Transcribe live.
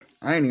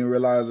I didn't even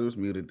realize it was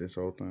muted this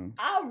whole time.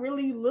 I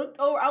really looked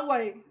over. I was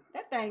like,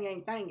 that thing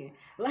ain't thanging.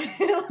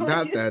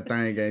 Not that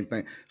thing ain't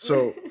thing.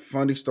 So,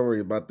 funny story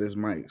about this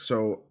mic.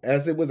 So,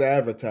 as it was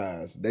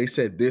advertised, they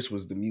said this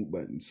was the mute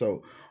button.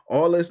 So,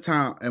 all this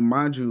time, and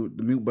mind you,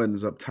 the mute button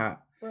is up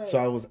top. Right. So,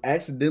 I was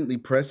accidentally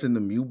pressing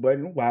the mute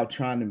button while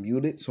trying to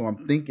mute it. So,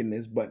 I'm thinking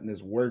this button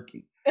is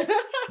working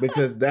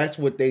because that's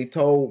what they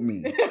told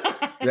me.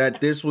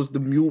 That this was the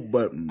mute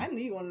button. I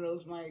need one of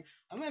those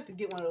mics. I'm gonna have to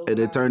get one of those. And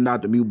it turned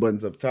out the mute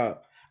button's up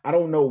top. I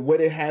don't know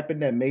what had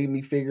happened that made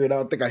me figure it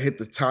out. I think I hit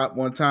the top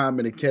one time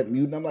and it kept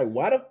muting. I'm like,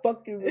 why the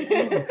fuck is it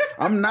muting?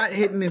 I'm not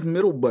hitting this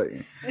middle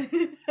button.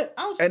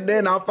 And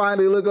then I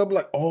finally look up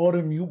like, oh,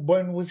 the mute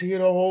button was here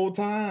the whole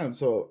time.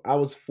 So I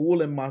was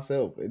fooling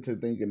myself into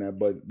thinking that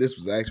button. This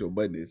was the actual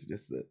button. It's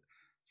just a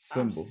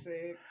symbol.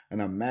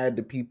 And I'm mad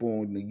to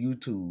people on the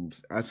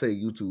YouTubes. I say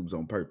YouTubes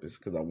on purpose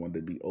because I wanted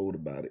to be old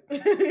about it.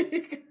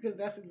 Because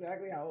that's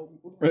exactly how old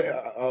people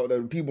feel.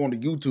 The people on the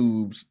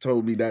YouTubes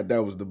told me that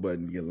was the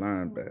button. You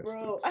lying bastard.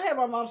 Bro, I had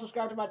my mom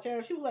subscribe to my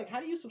channel. She was like, how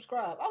do you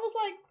subscribe? I was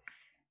like,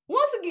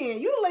 once again,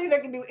 you the lady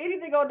that can do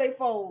anything on their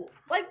phone.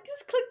 Like,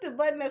 just click the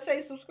button that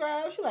says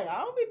subscribe. She's like,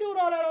 I don't be doing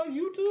all that on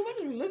YouTube. I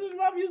just be listening to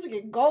my music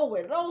and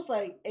going. And I was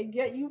like, and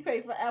yet you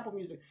pay for Apple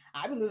Music.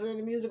 I be listening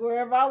to music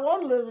wherever I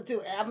want to listen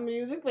to. Apple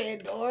Music,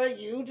 Pandora,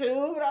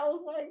 YouTube. And I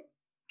was like,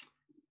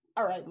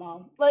 all right,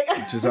 Mom. Like,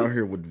 just out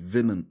here with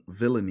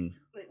villainy.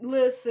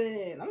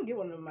 Listen, I'm gonna get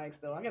one of the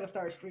mics though. I gotta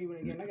start streaming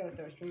again.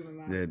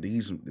 Mine. Yeah,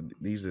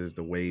 these is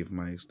the wave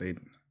mics.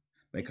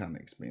 They kind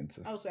of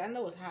expensive. I was say I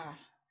know it's high.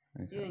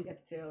 You ain't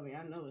got to tell me.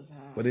 I know it's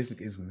high. But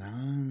it's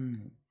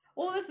not.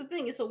 Well, that's the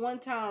thing. It's a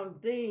one-time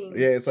thing.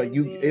 Yeah, it's like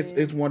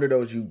it's one of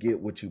those you get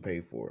what you pay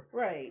for.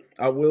 Right.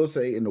 I will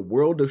say in the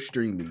world of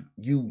streaming,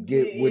 you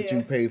get what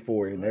you pay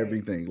for and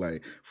everything.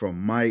 Like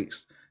from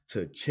mics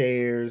to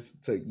chairs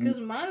to you. Because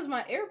mine is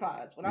my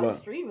AirPods. When I was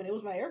streaming, it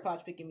was my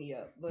AirPods picking me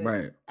up. But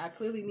I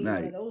clearly need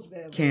one of those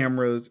bad boys.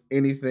 Cameras,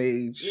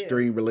 anything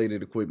stream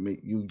related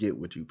equipment, you get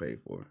what you pay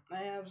for.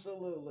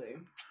 Absolutely.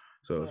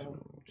 So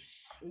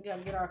we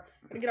gotta get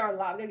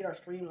our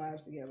stream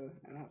lives together.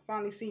 And I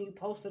finally seen you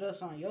posted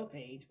us on your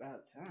page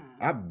about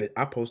time.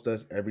 I post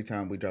us every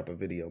time we drop a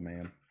video,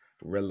 man.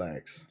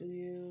 Relax. Do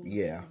you?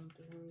 Yeah.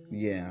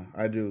 Yeah,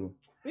 I do.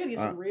 We gotta get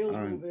some reels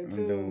moving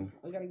too.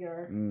 We gotta get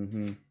our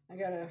I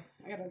gotta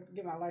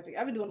get my life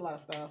together. I've been doing a lot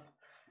of stuff.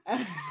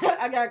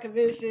 I got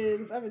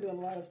commissions. I've been doing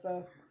a lot of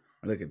stuff.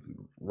 Look at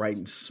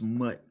writing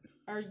smut.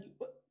 Are you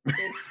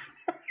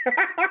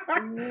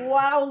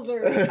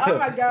wowzer. Oh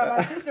my god,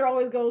 my sister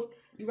always goes,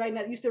 you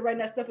still writing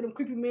that stuff for them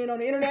creepy men on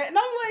the internet? And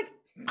I'm like,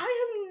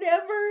 I have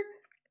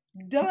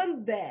never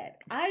done that.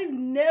 I've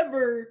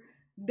never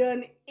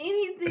done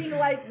anything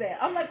like that.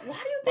 I'm like, why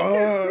do you think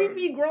they're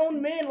creepy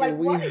grown men? Like,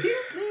 why do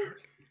you think?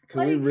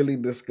 Can we really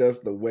discuss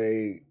the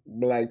way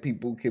black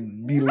people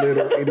can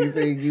belittle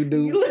anything you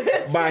do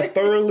by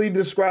thoroughly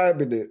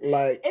describing it?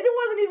 Like, and it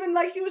wasn't even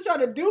like she was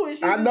trying to do it.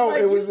 She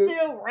was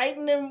still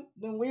writing them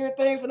weird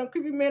things for them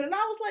creepy men. And I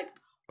was like,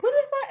 when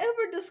have I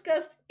ever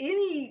discussed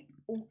any?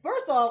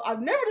 First off,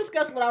 I've never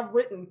discussed what I've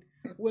written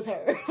with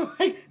her.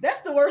 Like,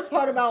 that's the worst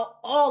part about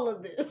all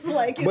of this.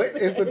 Like, but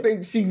it's the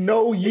thing, she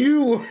know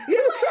you.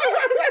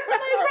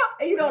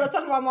 And you know, when I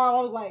talked to my mom, I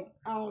was like,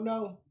 I don't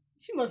know.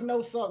 She must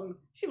know something.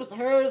 She must have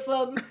heard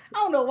something. I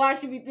don't know why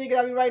she be thinking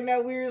I be writing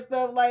that weird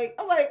stuff. Like,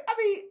 I'm like,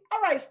 I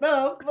write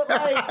stuff, but like,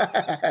 why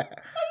do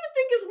you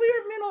think it's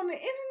weird men on the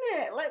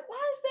internet? Like,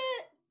 why is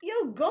that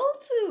your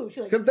go-to? She's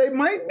like, because they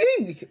might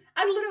be.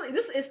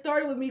 It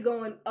started with me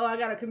going, oh, I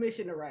got a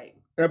commission to write.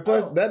 And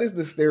plus, that is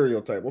the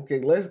stereotype.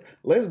 Okay,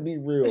 let's be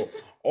real.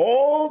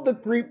 All the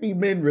creepy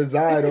men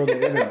reside on the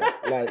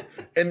internet, like,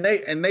 and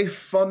they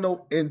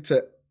funnel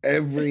into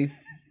everything.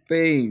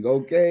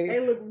 Okay. Hey,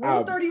 look,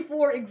 Rule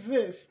 34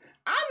 exists.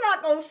 I'm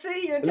not gonna sit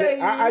here and tell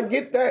you. I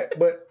get that,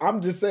 but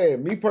I'm just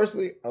saying, me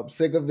personally, I'm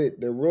sick of it.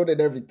 They're ruining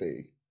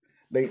everything.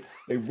 They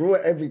ruin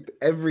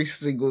every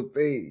single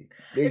thing.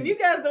 If you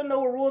guys don't know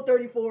what Rule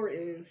 34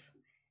 is,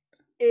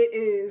 it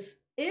is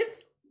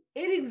if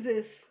it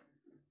exists,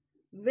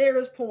 there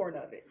is porn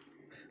of it.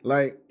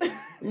 Like,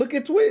 look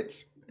at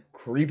Twitch.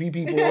 Creepy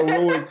people are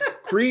ruining.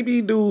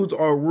 Creepy dudes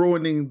are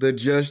ruining the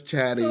just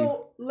chatting.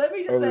 So let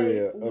me just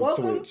say,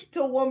 welcome Twitch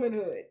to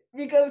womanhood,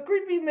 because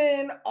creepy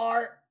men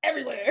are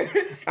everywhere.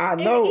 I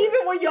know. And even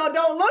when y'all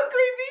don't look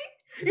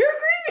creepy, you're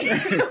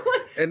creepy.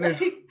 And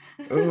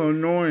it's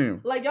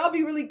annoying. Like, y'all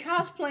be really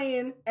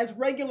cosplaying as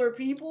regular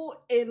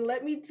people, and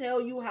let me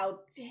tell you how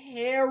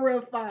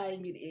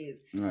terrifying it is.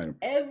 Right.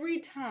 Every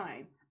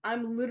time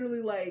I'm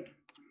literally like,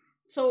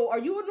 so are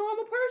you a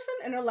normal person?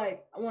 And they're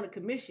like, I want a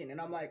commission. And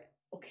I'm like,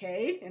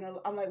 okay. And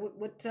I'm like,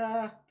 what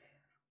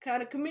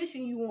kind of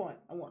commission you want?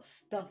 I want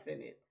stuff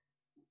in it.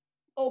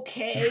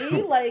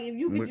 Okay. Like, if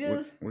you could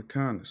just what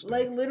kind of stuff?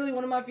 Like, literally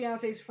one of my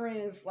fiance's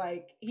friends,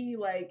 like, he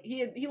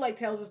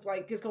tells us,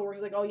 like, his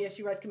coworkers, like, oh yeah,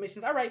 she writes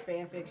commissions. I write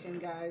fan fiction,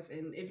 guys,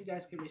 and if you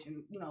guys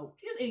commission, you know,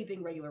 just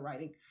anything regular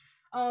writing.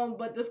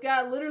 But this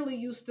guy literally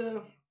used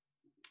to,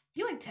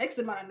 he like texted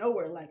him out of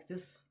nowhere, like,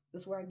 this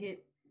where I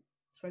get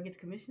the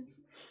commissions.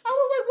 I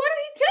was like, why did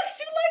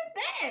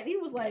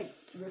was like,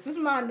 this is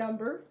my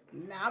number,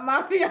 not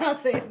my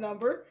fiance's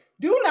number.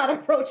 Do not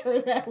approach her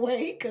that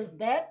way, because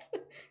that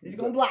is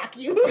going to block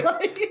you.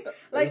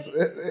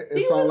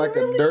 It sounds like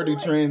really a dirty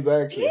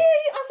transaction. Yeah,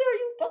 I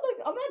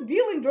said, I'm not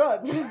dealing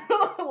drugs.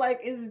 Like,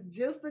 it's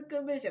just a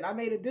commission. I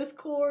made a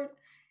Discord.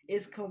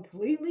 It's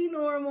completely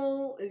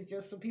normal. It's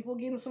just some people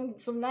getting some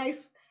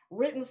nice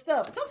written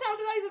stuff. Sometimes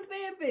it's not even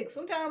fanfic.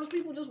 Sometimes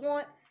people just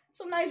want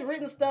some nice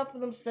written stuff for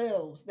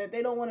themselves that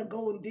they don't want to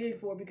go and dig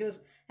for, because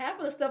half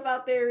of the stuff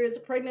out there is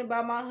pregnant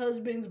by my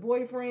husband's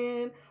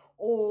boyfriend,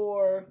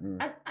 or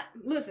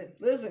listen,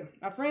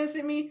 my friend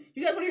sent me,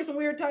 you guys want to hear some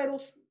weird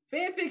titles?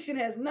 Fan fiction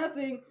has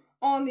nothing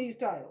on these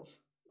titles.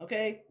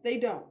 Okay? They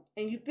don't.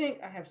 And you think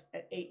I have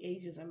 8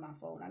 ages in my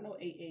phone. I know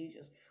 8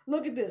 ages.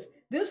 Look at this.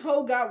 This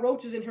hoe got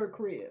roaches in her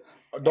crib.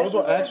 Those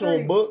are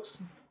actual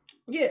books?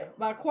 Yeah,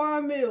 by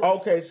Quan Mills.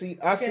 Okay, see,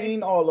 I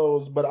seen all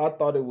those, but I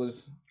thought it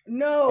was...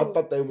 No. I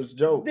thought they was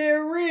jokes.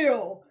 They're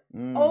real.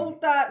 Old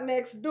thought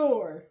next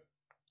door.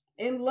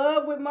 In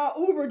love with my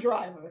Uber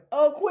driver.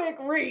 A quick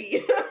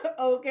read.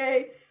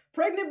 Okay?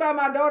 Pregnant by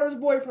my daughter's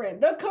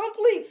boyfriend. The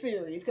complete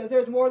series, because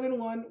there's more than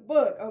one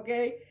book,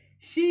 okay?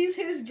 She's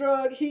his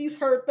drug, he's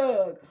her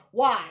thug.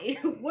 Why?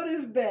 What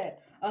is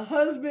that? A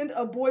husband,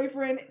 a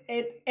boyfriend,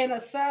 and a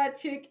side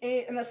chick,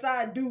 and a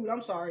side dude.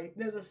 I'm sorry.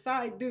 There's a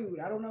side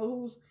dude. I don't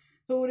know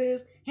who it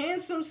is.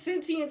 Handsome,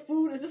 sentient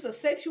food. Is this a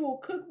sexual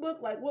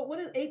cookbook? Like, what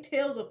is 8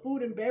 Tales of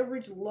Food and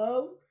Beverage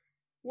Love?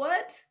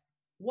 What?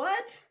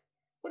 What,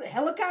 a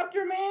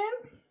helicopter man?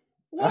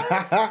 What?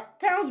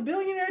 Pounds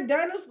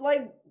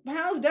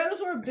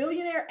dinosaur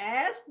billionaire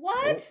ass?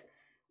 What?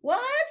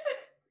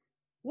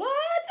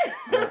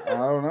 I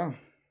don't know.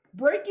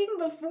 Breaking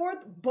the fourth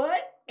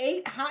butt,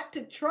 8 hot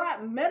to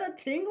trot meta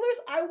tinglers?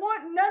 I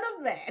want none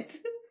of that.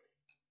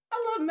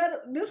 I love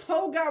meta. This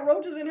hoe got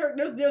roaches in her.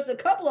 There's a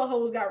couple of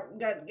hoes got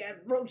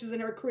roaches in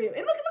her crib.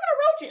 And look at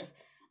the roaches.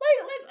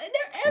 Like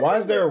they're everywhere. Why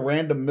is there a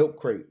random milk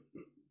crate?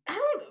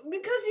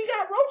 Because you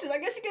got roaches. I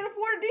guess you can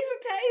afford a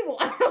decent table.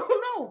 I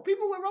don't know.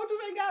 People with roaches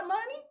ain't got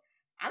money.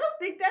 I don't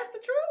think that's the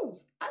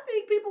truth. I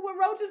think people with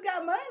roaches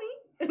got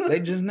money. They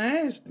just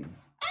nasty.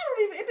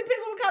 It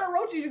depends on what kind of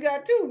roaches you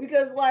got too,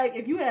 because like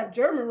if you have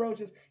German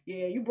roaches,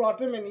 yeah, you brought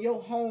them into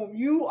your home,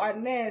 you are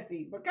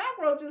nasty. But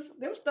cockroaches,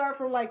 them start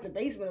from like the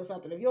basement or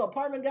something. If your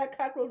apartment got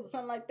cockroaches or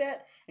something like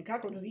that, and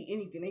cockroaches eat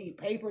anything, they eat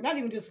paper, not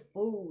even just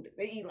food.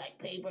 They eat like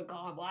paper,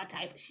 cardboard, all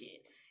type of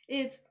shit.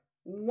 It's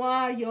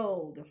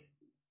wild.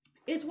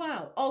 It's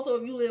wild. Also,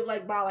 if you live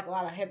like by like a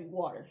lot of heavy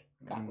water,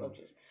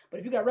 cockroaches. But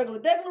if you got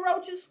regular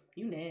roaches,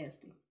 you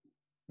nasty.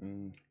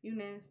 You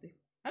nasty.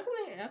 How come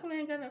they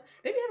ain't got no...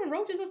 They be having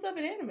roaches and stuff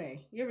in anime.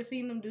 You ever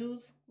seen them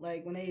dudes?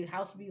 Like, when they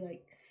house be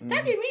like...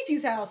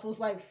 Takemichi's house was,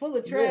 like, full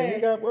of trash. Yeah,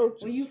 he got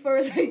roaches. When you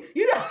first... Hey,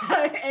 yo.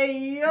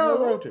 He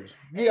got roaches.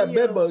 He got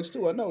bed bugs,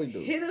 too. I know he do.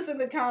 Hit us in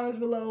the comments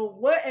below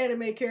what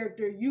anime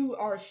character you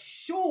are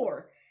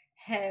sure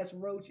has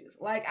roaches.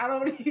 Like, I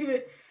don't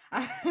even...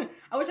 I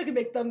wish I could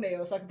make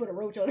thumbnails so I could put a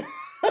roach on it.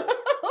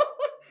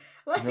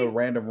 Like, a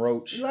random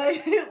roach.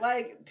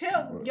 Like,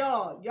 tell...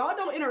 Y'all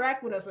don't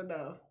interact with us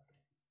enough.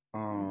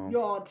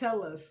 Y'all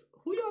tell us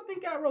who y'all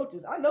think got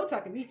roaches. I know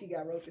Takemichi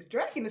got roaches.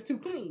 Draken is too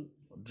clean.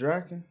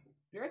 Draken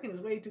is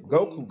way too clean.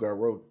 Goku got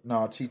roaches.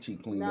 Nah, Chi-Chi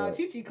cleaned up.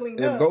 Chi-Chi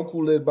cleaned up. If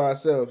Goku lived by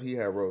himself, he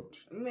had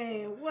roaches.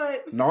 Man,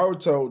 what?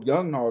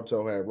 Young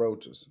Naruto had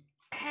roaches.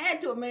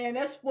 Had to, man.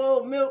 That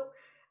spoiled milk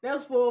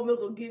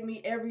will get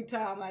me every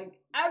time. Like,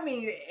 I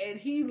mean, and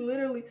he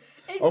literally...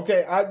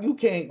 Okay, you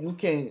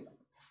can't...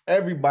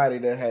 Everybody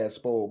that had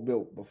spoiled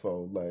milk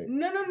before, like...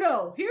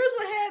 No. Here's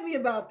what had me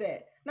about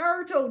that.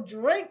 Naruto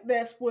drank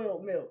that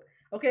spoiled milk.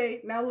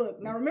 Okay, now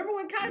look. Now remember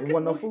when Kakashi... There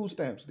wasn't no food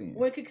stamps then.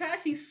 When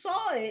Kakashi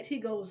saw it, he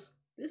goes,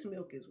 this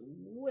milk is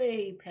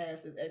way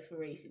past its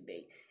expiration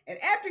date. And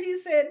after he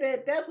said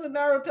that, that's when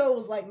Naruto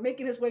was like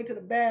making his way to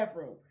the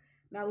bathroom.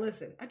 Now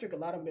listen, I drink a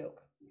lot of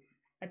milk.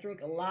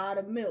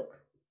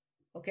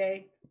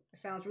 Okay? It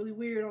sounds really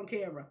weird on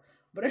camera.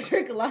 But I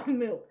drink a lot of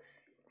milk.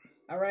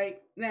 All right?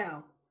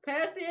 Now,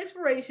 past the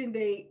expiration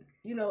date,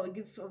 it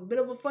gets a bit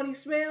of a funny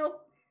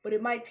smell, but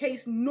it might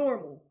taste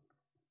normal.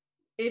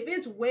 If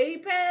it's way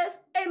past,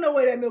 ain't no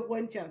way that milk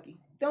wasn't chunky.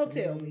 Don't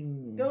tell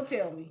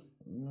me.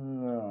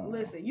 No.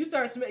 Listen, you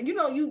start smelling, and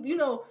y'all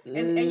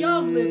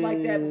live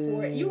like that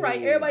before. You right,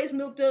 everybody's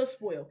milk does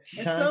spoil.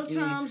 And chunky.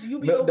 Sometimes you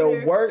be over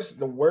there.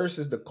 The worst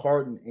is the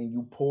carton and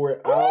you pour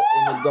it out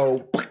and it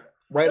go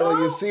right on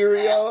your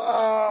cereal.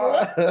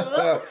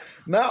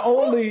 Not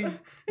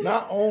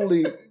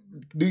only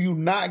do you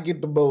not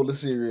get the bowl of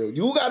cereal,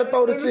 you got to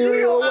throw the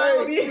cereal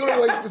away. You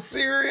don't waste the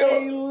cereal.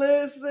 Hey,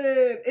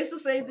 listen. It's the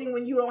same thing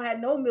when you don't have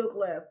no milk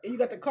left and you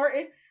got the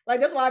carton. Like,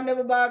 that's why I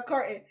never buy a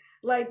carton.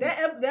 Like,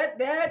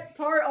 that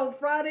part on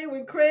Friday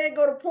when Craig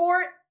go to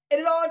port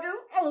and it all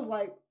just, I was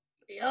like,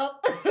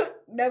 yup.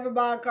 Never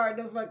buy a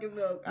carton of fucking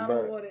milk. I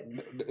don't want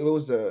it. It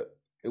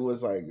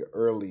was like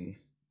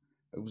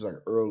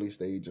early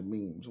stage of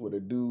memes where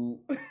the dude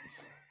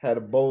had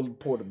a bowl,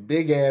 poured a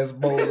big ass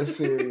bowl of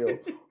cereal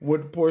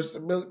with pour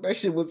some milk. That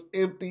shit was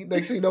empty.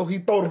 Next thing you know, he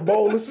throw the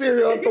bowl of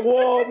cereal at the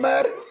wall,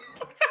 man.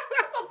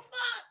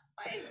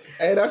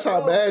 Hey, that's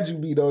how bad you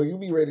be, though. You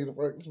be ready to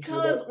fuck some shit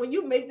up. Because when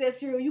you make that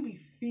cereal, you be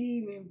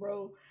feeding,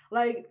 bro.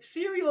 Like,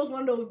 cereal is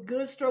one of those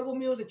good struggle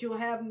meals that you'll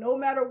have no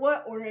matter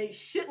what, or there ain't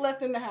shit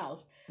left in the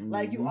house.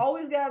 Like, you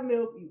always got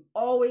milk, you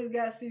always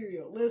got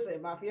cereal.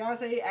 Listen, my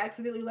fiance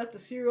accidentally left the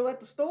cereal at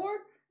the store,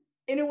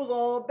 and it was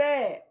all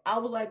bad. I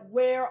was like,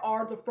 where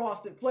are the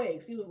Frosted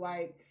Flakes? He was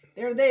like,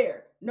 they're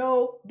there.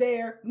 No,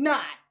 they're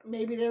not.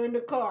 Maybe they're in the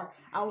car.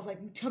 I was like,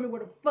 you tell me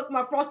where the fuck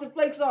my Frosted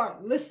Flakes are.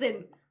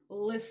 Listen.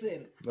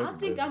 I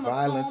think I'm a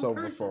violence calm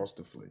over person.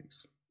 Frosted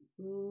Flakes.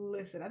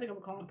 Listen, I think I'm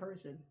a calm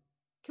person.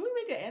 Can we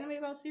make an anime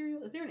about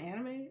cereal? Is there an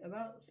anime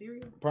about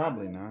cereal?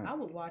 Probably not. I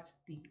would watch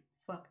the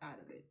fuck out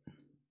of it.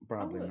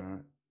 Probably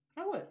not.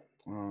 I would.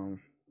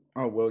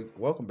 Oh well,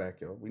 welcome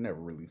back, y'all. We never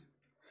really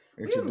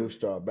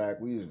introduced y'all back.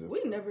 We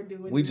never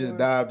do it. We just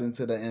dived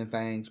into the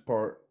thangs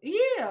part.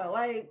 Yeah,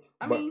 like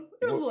there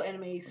was a little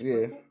anime.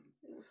 Yeah.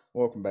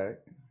 Welcome back.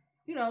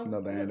 You know,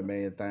 another anime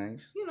and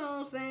things. You know what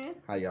I'm saying?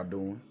 How y'all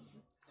doing?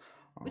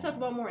 We talked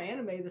about more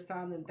anime this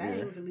time than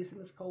things, at least in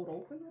this cold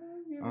open.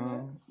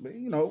 But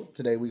you know,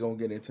 today we're gonna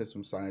get into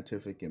some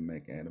scientific and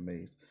mech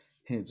animes.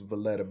 Hence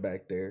Valletta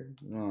back there.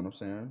 You know what I'm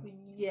saying?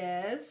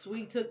 Yes,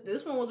 we took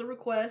this one was a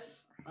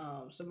request.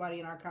 Somebody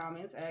in our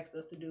comments asked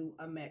us to do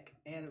a mech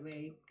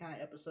anime kind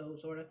of episode,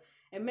 sort of.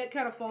 And mech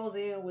kind of falls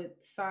in with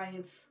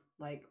science,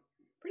 like,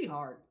 pretty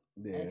hard.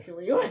 Yeah.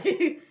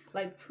 Actually.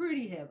 like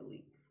pretty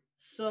heavily.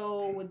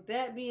 So with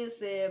that being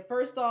said,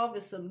 first off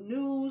is some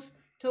news.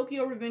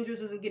 Tokyo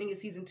Revengers isn't getting a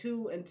season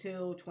 2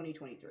 until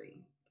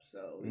 2023.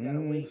 So we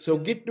gotta wait. So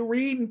get to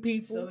reading,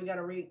 people. So we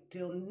gotta wait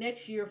till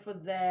next year for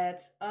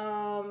that.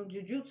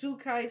 Jujutsu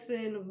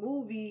Kaisen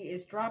movie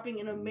is dropping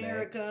in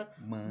America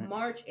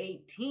March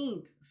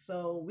 18th.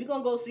 So we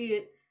gonna go see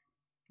it.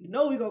 You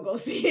know we gonna go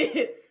see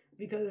it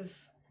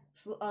because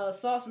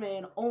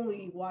Sauceman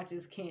only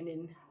watches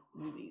canon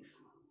movies.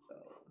 So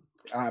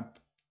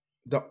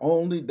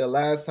the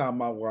last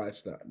time I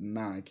watched a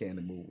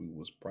non-canon movie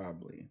was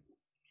probably.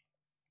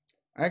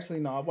 Actually,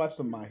 no, I watched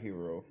My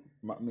Hero.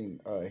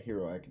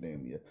 Hero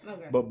Academia.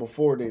 Okay. But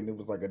before then, it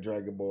was like a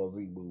Dragon Ball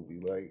Z movie.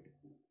 Like,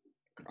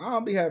 I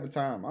don't be having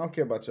time. I don't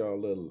care about y'all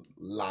little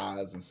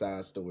lies and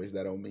side stories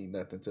that don't mean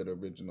nothing to the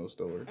original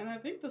story. And I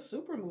think the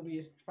Super movie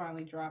is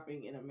finally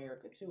dropping in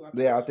America, too.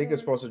 I think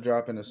it's supposed to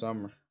drop in the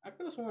summer. I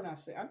could have sworn I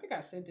think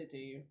I sent it to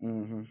you.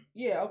 Mm-hmm.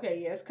 Yeah,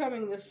 okay, yeah, it's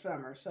coming this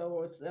summer.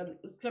 So it's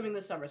coming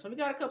this summer. So we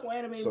got a couple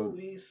anime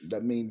movies.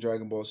 That means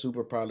Dragon Ball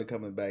Super probably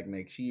coming back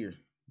next year.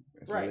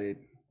 That's right.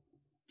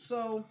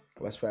 So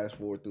let's fast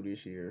forward through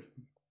this year.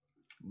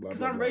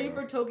 Because I'm ready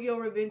for Tokyo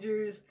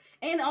Revengers.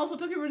 And also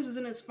Tokyo Revengers is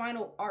in its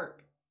final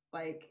arc.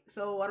 Like,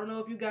 so I don't know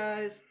if you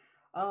guys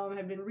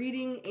have been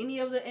reading any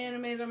of the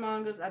animes or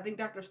mangas. I think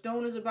Dr.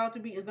 Stone is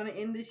going to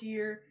end this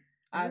year.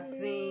 I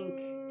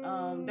think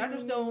Dr.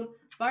 Stone,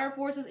 Fire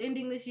Force is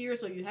ending this year,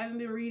 so you haven't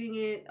been reading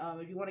it.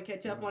 If you want to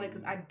catch up on it,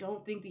 because I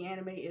don't think the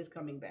anime is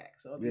coming back.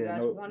 So if you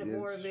guys wanted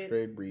more of it,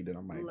 straight reading,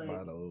 I might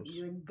buy those.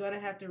 You're gonna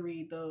have to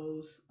read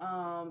those.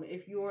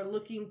 If you're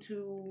looking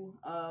to,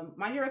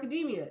 My Hero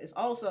Academia is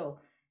also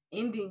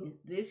ending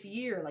this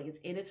year. Like, it's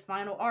in its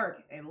final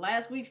arc. And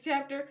last week's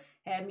chapter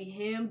had me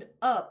hemmed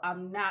up.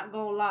 I'm not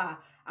gonna lie.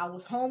 I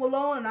was home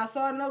alone and I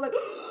saw it and I was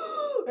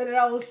like, and then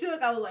I was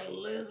shook. I was like,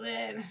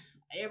 listen.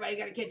 Everybody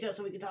got to catch up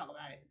so we can talk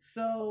about it.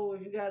 So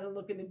if you guys are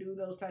looking to do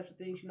those types of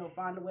things,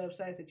 find the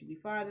websites that you'll be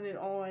finding it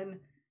on.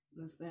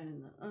 This, that,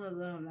 and the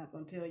other. I'm not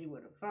going to tell you where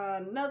to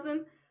find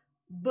nothing.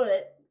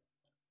 But.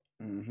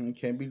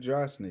 Can't be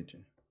dry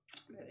snitching.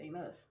 That ain't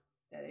us.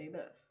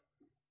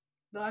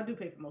 No, I do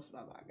pay for most of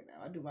my manga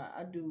now.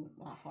 I do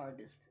my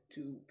hardest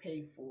to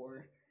pay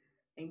for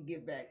and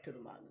give back to the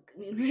manga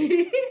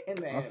community and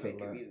the anime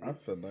community. I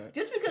feel that.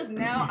 Just because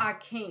now I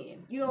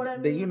can. You know what I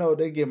mean?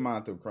 They get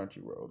mine through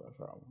Crunchyroll. That's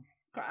how.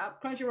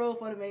 Crunchyroll,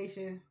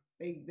 Funimation,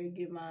 they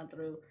get mine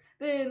through.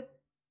 Then,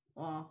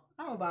 I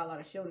don't buy a lot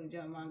of Shonen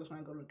Jump mangas when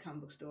I go to the comic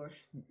book store.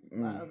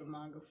 Buy other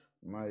mangas.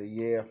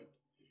 Yeah.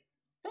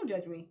 Don't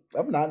judge me.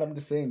 I'm not. I'm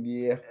just saying,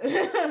 yeah.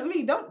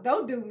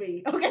 Don't do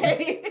me,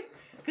 okay?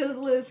 Because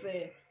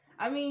listen,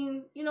 I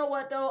mean, you know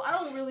what though? I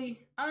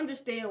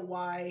understand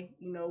why,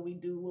 we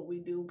do what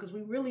we do because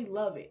we really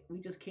love it. We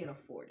just can't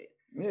afford it.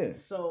 Yeah.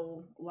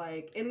 So,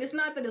 and it's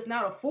not that it's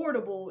not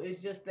affordable. It's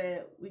just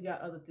that we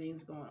got other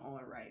things going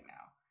on right now.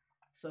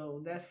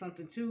 So that's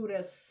something too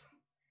that's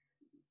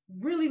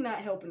really not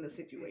helping the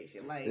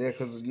situation.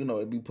 Because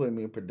it be putting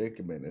me in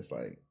predicament. It's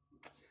like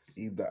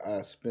either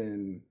I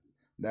spend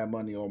that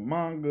money on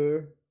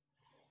manga,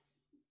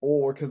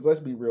 or because let's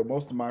be real,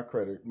 most of my not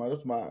credit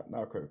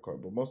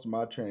card, but most of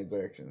my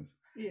transactions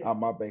on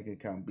my bank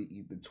account be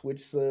either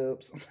Twitch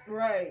subs,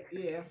 right?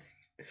 Yeah.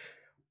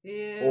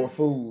 Yeah. Or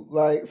food.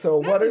 So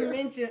not to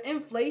mention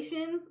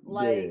inflation,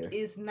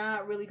 is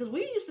not really, because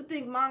we used to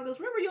think mangas,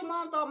 remember your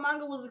mom thought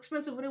manga was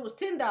expensive when it was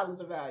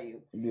 $10 of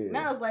value. Yeah.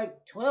 Now it's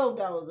like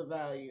 $12 of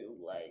value.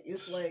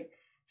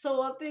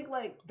 So I think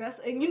that's,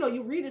 and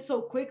you read it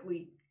so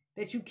quickly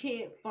that you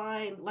can't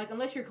find,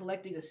 unless you're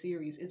collecting a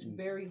series, it's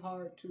very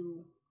hard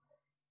to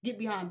get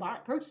behind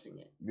purchasing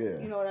it. Yeah.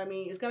 You know what I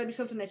mean? It's got to be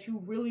something that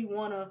you really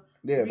want to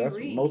reread. That's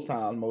most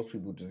times. Most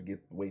people just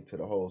wait till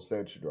the whole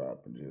set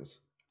drop and just...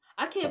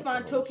 I can't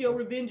find Tokyo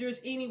Revengers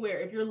anywhere.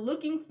 If you're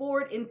looking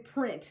for it in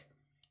print,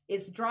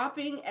 it's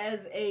dropping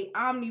as a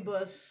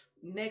omnibus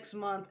next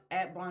month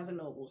at Barnes &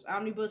 Noble's.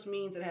 Omnibus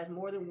means it has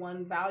more than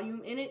one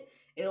volume in it.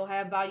 It'll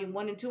have volume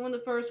 1 and 2 in the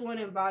first one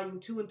and volume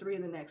 2 and 3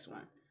 in the next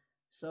one.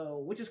 So,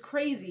 which is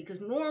crazy because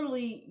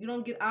normally you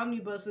don't get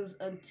omnibuses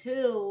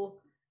until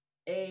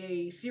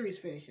a series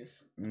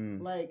finishes.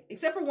 Like,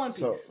 except for One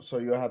Piece. So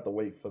you'll have to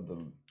wait for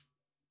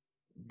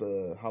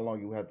the how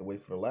long you have to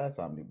wait for the last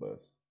omnibus?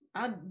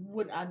 I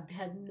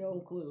have no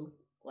clue.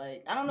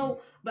 Like, I don't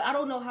know, but I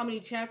don't know how many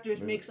chapters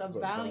makes a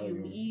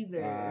volume either.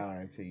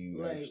 Until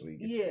you actually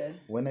get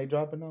When they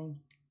dropping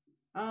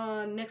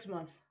on? Next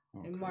month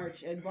in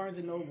March at Barnes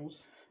and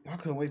Nobles. Y'all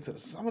couldn't wait till the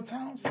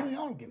summertime. So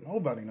y'all don't get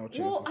nobody no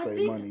chance to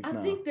save money now.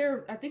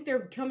 I think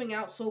they're coming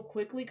out so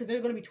quickly because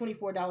they're going to be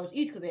 $24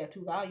 each because they have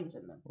 2 volumes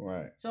in them.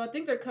 Right. So I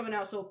think they're coming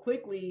out so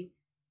quickly.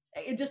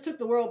 It just took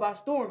the world by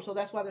storm, so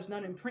that's why there's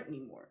none in print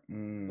anymore.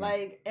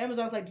 Like,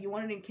 Amazon's like, do you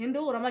want it in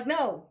Kindle? And I'm like,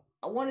 no,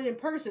 I want it in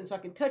person so I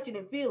can touch it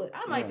and feel it.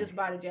 I might just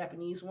buy the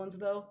Japanese ones,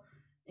 though,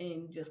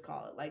 and just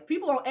call it. Like,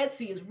 people on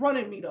Etsy is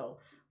running me, though.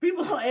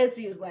 People on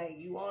Etsy is like,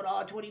 you want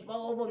all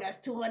 24 of them? That's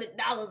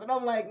 $200. And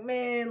I'm like,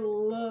 man,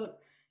 look,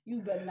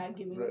 you better not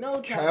give me no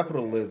time.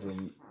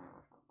 Capitalism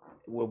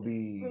will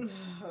be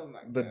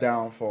the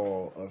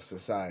downfall of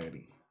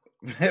society.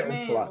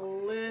 Man,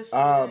 listen.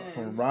 I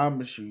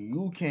promise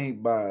you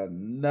can't buy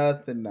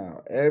nothing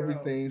now.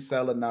 Everything's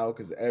selling now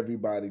because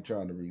everybody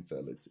trying to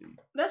resell it to you.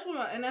 That's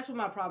what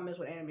my problem is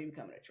with anime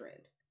becoming a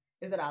trend.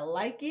 Is that I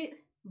like it,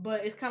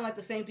 but it's kind of like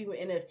the same thing with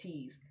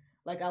NFTs.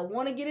 Like, I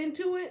want to get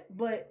into it,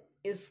 but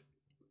it's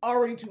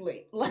already too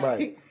late.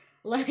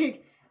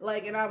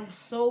 Like, and I'm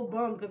so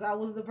bummed because I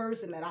was the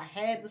person that I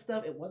had the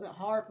stuff. It wasn't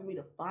hard for me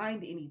to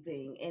find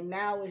anything, and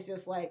now it's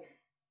just like,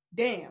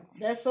 damn,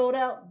 that sold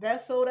out.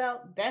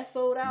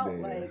 Yeah.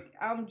 Like,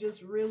 I'm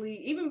just really...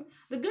 Even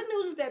the good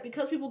news is that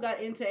because people got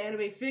into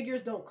anime,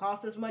 figures don't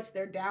cost as much.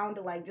 They're down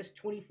to, like, just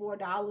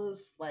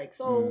 $24. Like,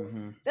 so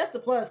that's the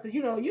plus. Because,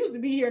 you know, it used to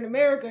be here in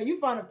America, you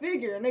find a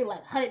figure and they,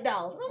 like, $100.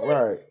 I'm like,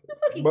 right. the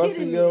fucking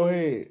busting your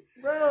head.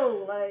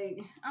 Bro,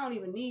 like, I don't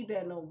even need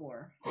that no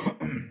more.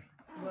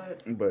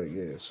 But,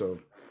 yeah, so...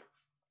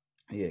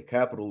 Yeah,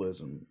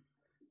 capitalism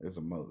is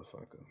a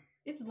motherfucker.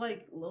 It's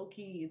like low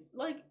key. It's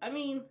like, I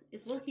mean,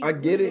 it's low key. I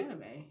get it,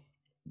 anime.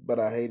 but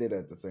I hate it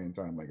at the same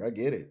time. Like, I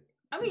get it.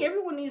 I mean,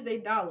 everyone needs their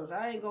dollars.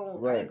 I ain't gonna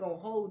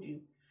hold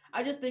you.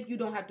 I just think you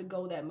don't have to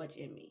go that much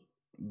in me.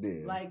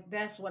 Yeah. Like,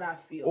 that's what I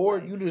feel. Or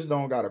like. You just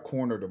don't got to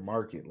corner the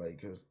market,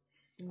 like, cause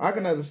I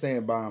can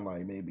understand buying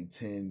like maybe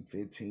 10,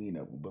 15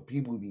 of them, but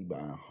people be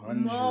buying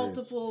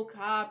multiple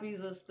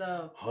copies of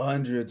stuff,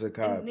 hundreds of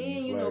copies. And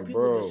then you know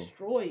people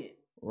destroy it.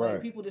 Right.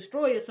 Like, people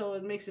destroy it, so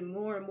it makes it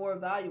more and more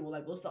valuable.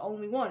 Like, what's the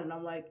only one? And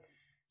I'm like,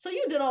 so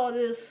you did all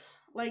this,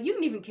 like, you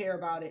didn't even care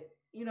about it.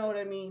 You know what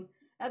I mean?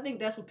 I think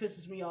that's what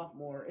pisses me off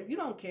more. If you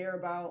don't care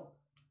about,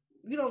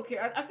 you don't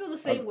care. I feel the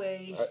same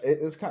way.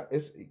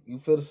 You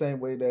feel the same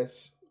way that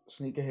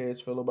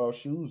sneakerheads feel about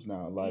shoes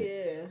now. Like,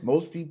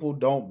 most people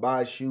don't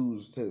buy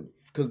shoes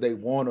because they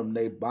want them.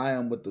 They buy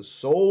them with the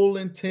sole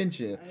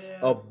intention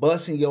of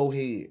busting your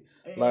head.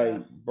 Yeah.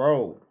 Like,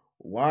 bro.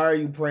 Why are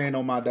you preying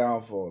on my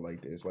downfall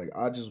like this? Like,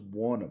 I just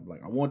want them.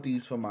 Like, I want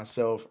these for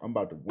myself. I'm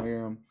about to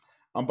wear them.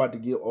 I'm about to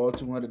get all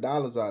 $200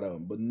 out of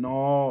them. But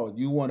no,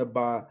 you want to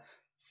buy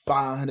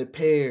 500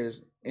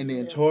 pairs and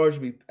then charge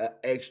me an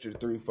extra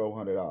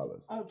 $300-400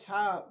 on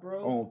top,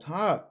 bro. On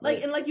top,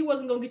 like, and like you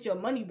wasn't gonna get your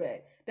money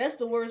back. That's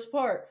the worst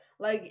part.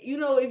 Like, you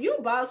know, if you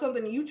buy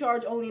something and you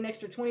charge only an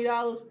extra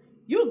 $20.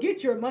 You'll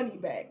get your money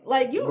back.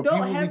 Like, you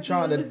don't have to... be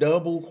trying to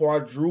double,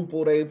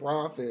 quadruple their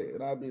profit.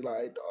 And I'd be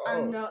like, dog.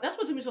 I know. That's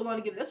what took me so long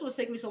to get it. That's what's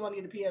taking me so long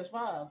to get the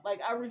PS5. Like,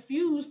 I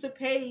refuse to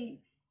pay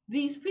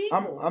these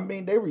people. I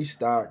mean, they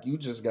restock. You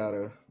just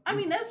gotta... I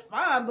mean, that's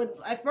fine. But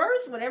at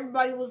first, when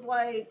everybody was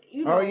like,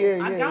 you know,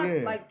 I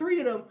got like 3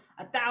 of them,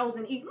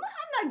 1,000 each.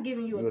 I'm not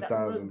giving you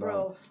 $1,000,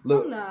 bro.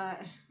 Look, I'm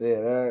not.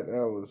 Yeah, that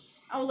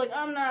was... I was like,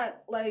 I'm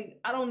not, like,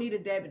 I don't need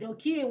it that bad. No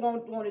kid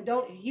won't want it.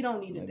 He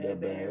don't need it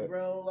that bad,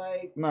 bro.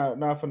 Like...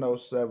 Not for no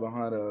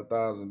 $700 or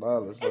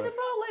 $1,000. And if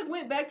I, like,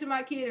 went back to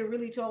my kid and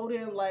really told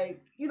him,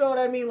 like, you know what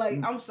I mean?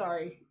 Like, I'm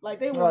sorry. Like,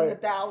 they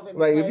wanted $1,000.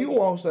 Like, if you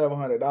want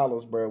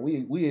 $700, bro,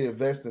 we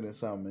invested in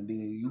something, and then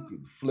you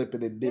can flip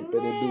it and dip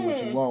it and do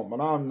what you want.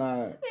 But I'm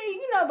not... Hey,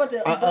 you're not about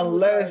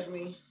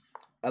to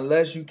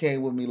unless you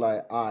came with me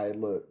like, all right,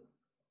 look.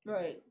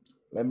 Right.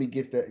 Let me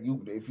get that.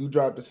 If you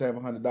drop the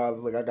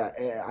 $700, like,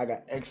 I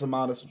got X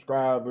amount of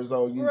subscribers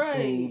on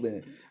YouTube,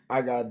 and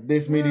I got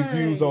this many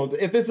views on.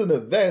 If it's an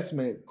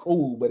investment,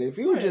 cool. But if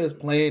you just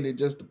playing it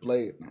just to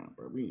play it, nah,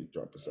 bro, we ain't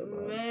dropping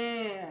 $700.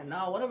 Man,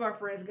 no. One of our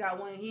friends got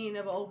one. He ain't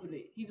never opened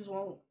it. He just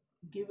won't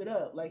give it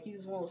up. Like, he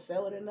just won't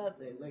sell it or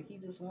nothing. Like, he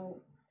just won't.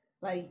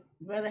 Like,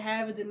 rather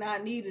have it than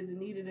not need it, than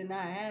need it than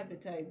not have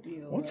it type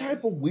deal. What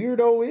type of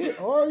weirdo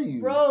are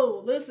you?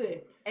 Bro,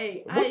 listen.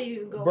 Hey, I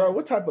even go. Bro,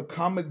 what type of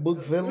comic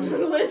book villain?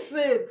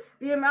 Listen,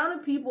 the amount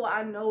of people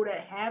I know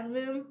that have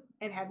them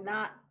and have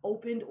not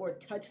opened or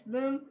touched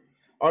them.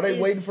 Are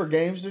they waiting for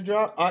games to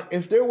drop?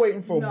 If they're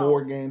waiting for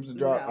more games to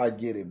drop, I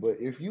get it.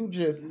 But if you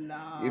just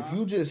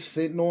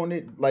sitting on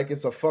it like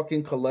it's a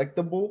fucking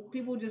collectible,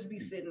 people just be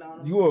sitting on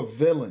them. You a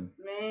villain.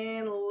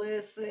 Man,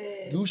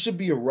 listen. You should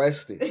be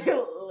arrested.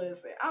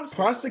 Listen, I'm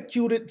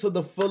prosecuted to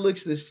the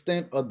fullest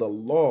extent of the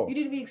law. You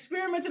need to be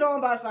experimented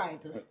on by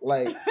scientists.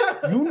 Like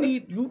you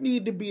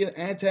need to be an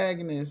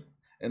antagonist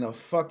in a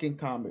fucking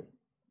comic.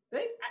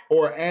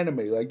 Or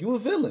anime, like you a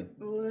villain.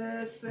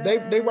 Listen.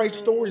 They write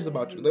stories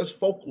about you. There's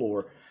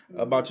folklore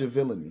about your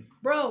villainy.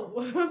 Bro.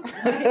 Like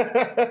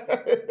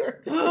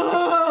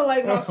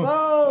my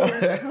soul.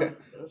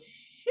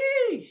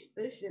 Sheesh.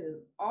 This shit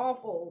is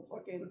awful.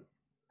 Fucking,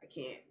 I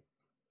can't.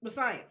 But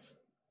science.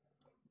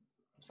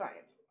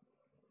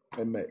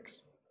 It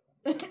makes.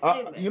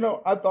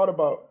 I thought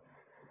about,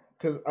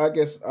 because I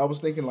guess I was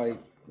thinking like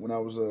when I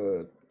was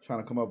trying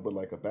to come up with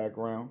like a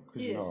background,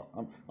 because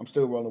I'm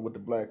still rolling with the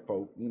black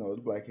folk, it's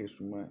Black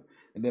History Month,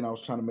 and then I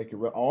was trying to make it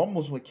real. I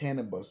almost went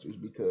Cannon Busters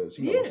because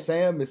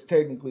Sam is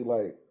technically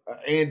like an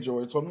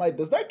android, so I'm like,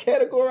 does that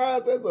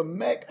categorize as a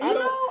mech? I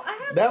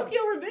have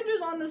Tokyo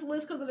Revengers on this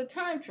list because of the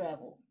time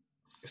travel.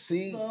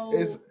 See,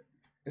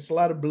 it's a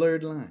lot of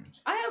blurred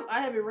lines. I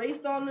have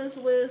Erased on this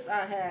list.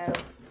 I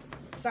have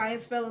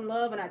Science Fell in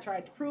Love, and I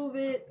Tried to Prove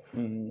It,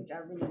 which I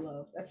really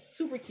love. That's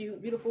super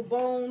cute. Beautiful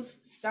Bones,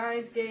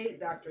 Steins Gate,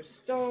 Dr.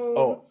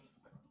 Stone.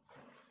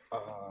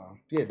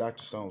 Yeah,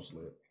 Dr. Stone's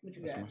lit. What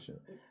you That's got? my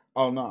shit.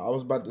 Oh no, I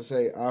was about to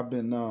say I've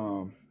been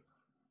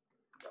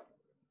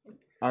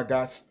I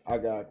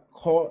got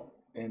caught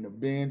in the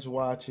binge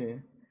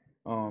watching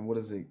what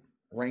is it?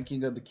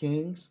 Ranking of the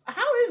Kings.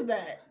 How is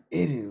that?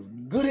 It is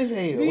good as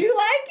hell. Do you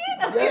like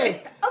it?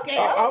 Okay. Yeah. Okay,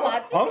 I'll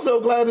watch it. I'm so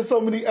glad there's so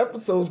many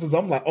episodes because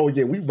I'm like, oh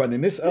yeah, we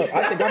running this up.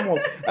 I think I'm on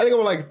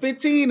like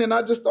 15 and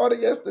I just started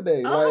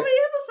yesterday. How many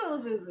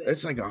episodes is it?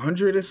 It's like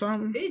 100 or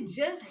something. It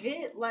just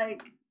hit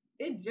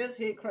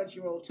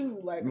Crunchyroll too.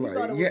 Like we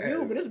thought it was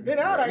new, but it's been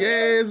out.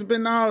 It's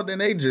been out,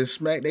 and they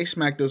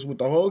smacked us with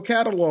the whole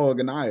catalog,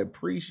 and I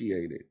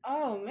appreciate it.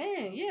 Oh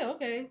man, yeah,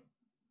 okay.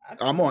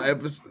 I'm on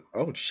episode.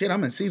 Oh shit,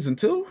 I'm in season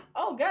 2.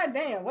 Oh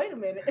goddamn! Wait a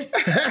minute.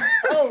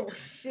 Oh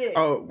shit.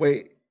 Oh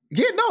wait,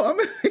 yeah, no, I'm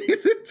in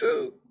season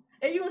 2.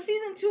 Are you in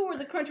season 2 or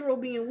is it Crunchyroll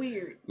being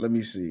weird? Let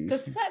me see.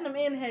 Because Platinum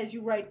Inn has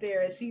you right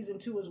there as season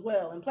 2 as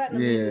well, and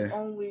Platinum Inn is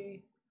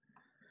only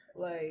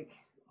like.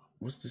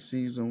 What's the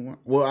season 1?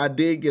 Well, I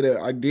did get a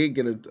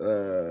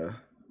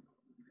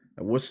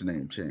what's the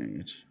name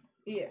change?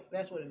 Yeah,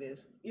 that's what it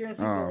is. You're in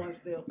season 1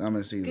 still. I'm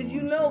in season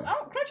 1. Because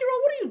Crunchyroll,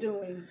 what are you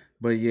doing?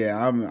 But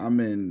yeah, I'm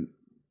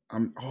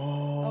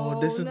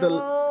this is the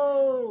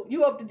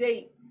you up to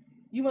date.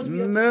 You must be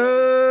up to date.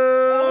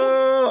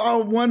 No,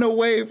 I'm one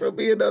away from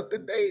being up to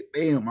date.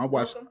 Damn, I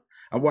watched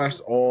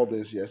all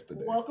this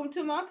yesterday. Welcome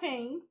to my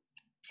pain.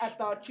 I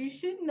thought you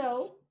should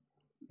know.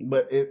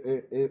 But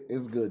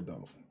it's good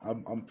though.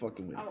 I'm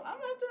fucking with it.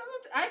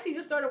 I actually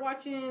just started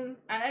watching.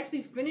 I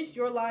actually finished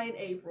Your Lie in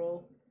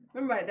April.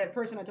 Remember that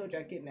person I told you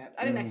I kidnapped?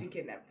 I didn't actually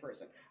kidnap the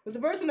person. But the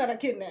person that I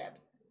kidnapped,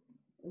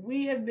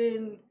 we have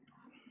been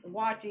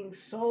watching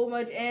so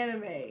much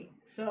anime.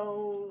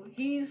 So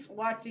he's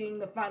watching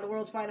the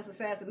World's Finest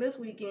Assassin this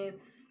weekend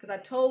because I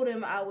told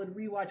him I would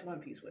rewatch One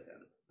Piece with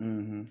him.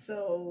 Mm-hmm.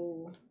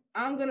 So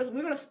we're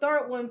gonna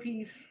start One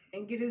Piece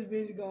and get his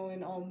binge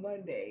going on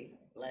Monday.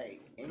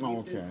 And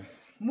get this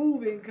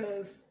moving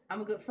because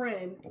I'm a good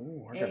friend.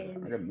 Oh, I got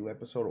a new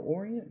episode of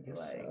Orient.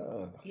 Yes,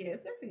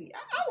 it's actually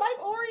I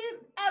like Orient.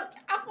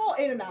 I fall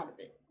in and out of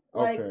it.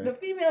 Like the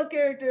female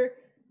character,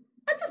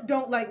 I just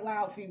don't like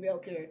loud female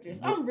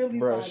characters. I'm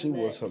really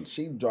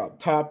she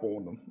dropped top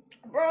on them.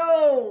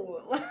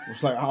 Bro,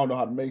 it's like I don't know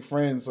how to make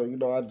friends, so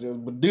I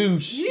just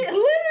badoosh. Yeah,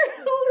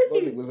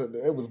 literally.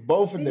 It was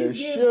both in there.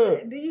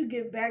 Shit. Then you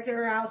get back to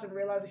her house and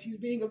realize that she's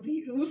being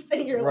abused,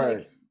 and you're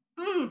like,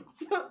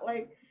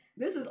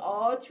 this is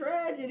all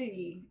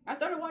tragedy. I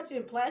started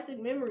watching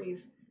Plastic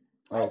Memories.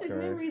 Plastic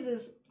Memories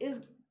is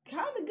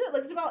kind of good.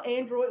 Like it's about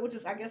android, which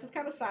is I guess it's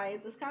kind of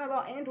science. It's kind of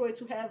about androids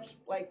who have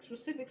like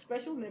specific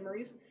special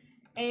memories,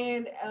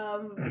 and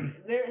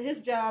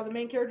his job, the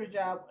main character's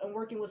job, and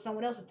working with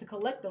someone else is to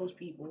collect those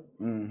people,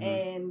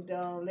 and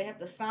they have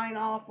to sign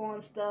off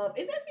on stuff.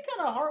 It's actually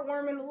kind of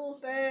heartwarming, a little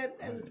sad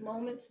at its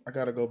moments. I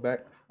gotta go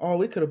back. Oh,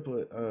 we could have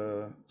put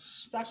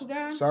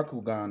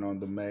Sakugan on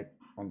the mech.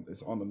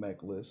 It's on the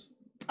mech list.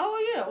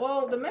 Oh yeah,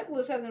 well the mech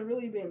list hasn't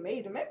really been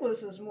made. The mech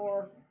list is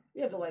more.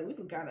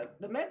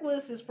 The mech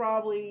list is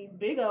probably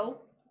Big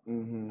O,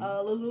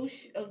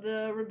 Lelouch of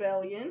the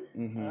Rebellion,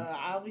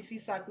 obviously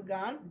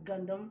Sakugan,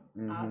 Gundam,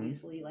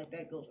 obviously, like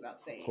that goes without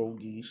saying. Code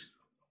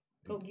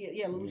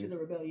Lelouch of the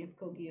Rebellion,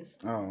 Code Geass.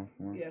 Oh,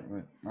 well, yeah.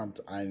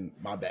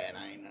 My bad,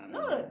 I ain't know.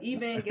 No,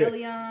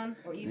 Evangelion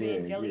or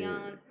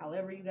Evangelion,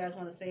 however you guys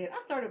want to say it.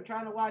 I started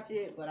trying to watch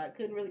it, but I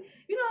couldn't really.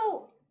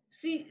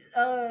 See,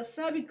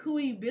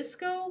 Sabikui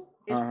Bisco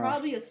is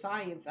probably a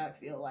science, I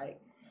feel like.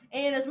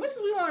 And as much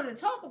as we wanted to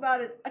talk about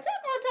it, Attack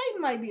on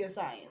Titan might be a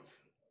science.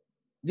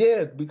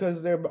 Yeah,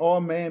 because they're all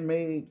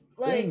man-made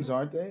things,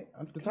 aren't they?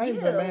 The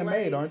Titans are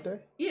man-made, aren't they?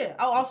 Yeah.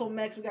 Oh, also,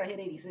 Max, we gotta hit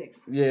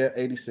 86. Yeah,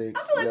 86.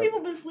 I feel like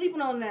people been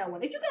sleeping on that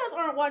one. If you guys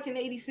aren't watching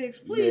 86,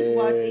 please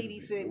watch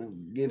 86.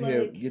 Get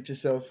hip. Get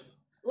yourself...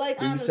 Like,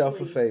 do honestly,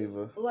 yourself a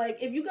favor. Like,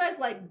 if you guys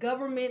like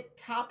government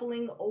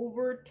toppling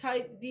over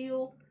type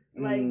deal,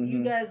 like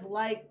you guys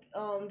like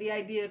the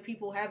idea of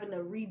people having to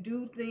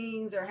redo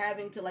things or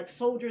having to like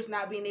soldiers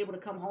not being able to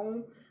come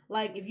home.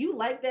 Like, if you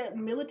like that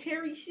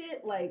military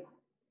shit, like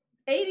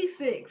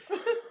 86.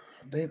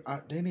 They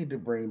need to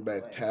bring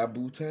back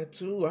Taboo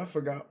Tattoo. I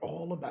forgot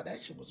all about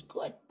that. Shit was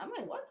good. I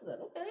might watch that.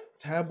 Okay.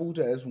 Taboo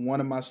Tattoo is one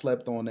of my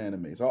slept on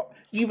animes.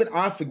 Even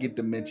I forget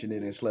to mention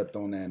it in slept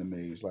on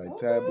animes like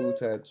Taboo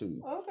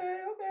Tattoo. Okay.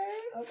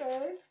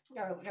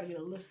 Gotta get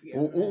a list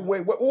together.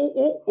 Wait.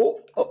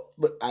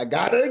 Look, I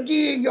got it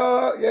again,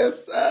 y'all.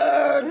 Yes,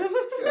 sir.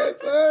 Yes,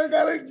 sir.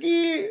 Got it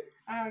again.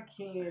 I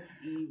can't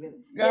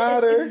even.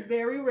 Got her. It's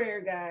very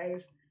rare,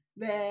 guys.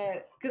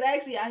 That because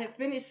actually I had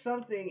finished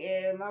something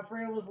and my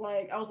friend was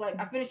like,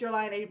 I finished Your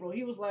Lie in April.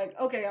 He was like,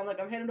 okay,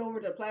 I'm headed over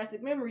to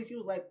Plastic Memories. He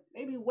was like,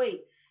 maybe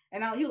wait,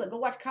 and he was like, go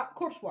watch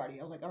Corpse Party.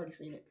 I was like, I already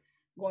seen it.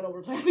 Going over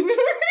to Plastic Memories.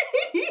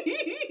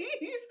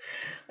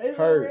 It's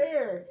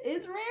rare.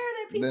 It's rare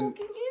that people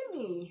can get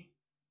me.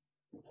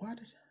 What?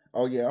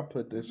 Oh yeah, I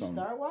put this on.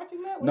 Start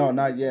watching that? No,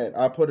 not yet.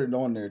 I put it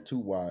on there to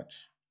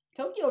watch.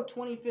 Tokyo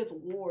 25th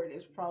Ward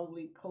is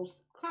probably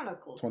kind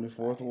of close.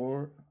 24th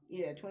Ward?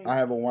 Yeah, 24th. I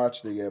haven't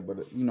watched it yet, but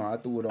I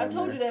threw it on. I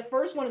told you that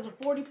first one is a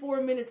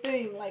 44-minute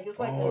thing. Like it's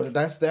like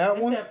that's that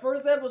one. That's that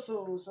first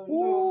episode. So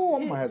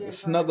I'm gonna have to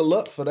snuggle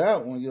up for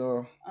that one,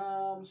 y'all.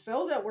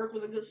 Cells at Work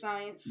was a good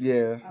science.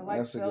 Yeah, I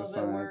like Cells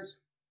at Work.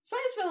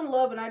 Science Fell in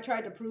Love, and I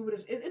tried to prove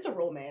it. It's a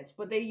romance,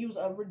 but they use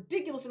a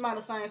ridiculous amount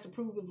of science to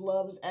prove that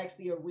love is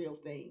actually a real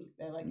thing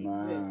that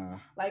exists.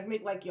 Like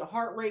make like your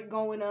heart rate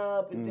going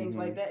up and things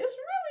like that. It's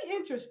really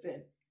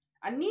interesting.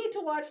 I need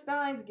to watch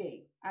Steins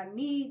Gate. I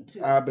need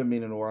to. I've been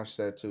meaning to watch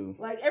that too.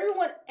 Like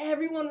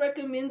everyone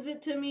recommends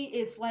it to me.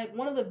 It's like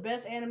one of the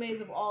best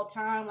animes of all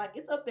time. Like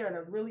it's up there on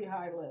a really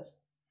high list.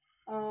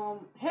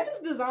 Heaven's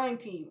Design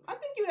Team. I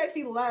think you'd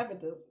actually laugh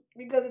at this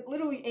because it's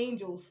literally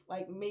angels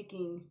like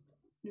making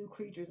new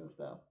creatures and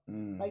stuff.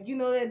 Like you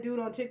know that dude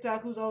on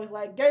TikTok who's always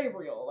like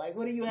Gabriel. Like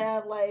what do you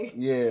have? Like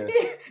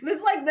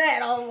it's like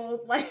that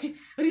almost. Like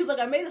but he's like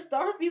I made a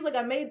star. He's like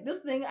I made this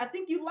thing. I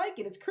think you like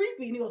it. It's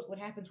creepy. And he goes, what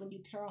happens when you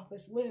tear off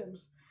his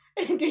limbs?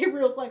 And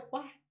Gabriel's like,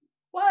 why?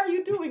 Why are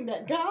you doing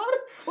that, God?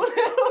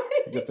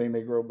 Good thing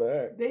they grow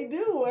back. They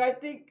do, and I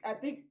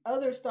think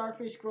other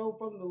starfish grow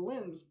from the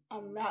limbs.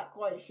 I'm not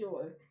quite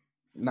sure.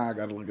 Nah, I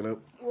gotta look it up.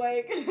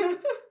 Like,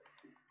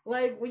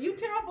 like when you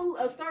tear off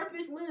a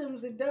starfish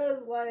limbs, it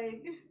does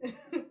like.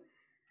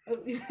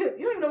 You don't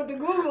even know what to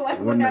Google. Like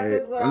what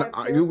happens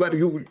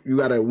when you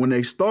gotta when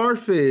a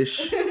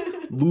starfish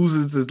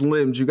loses its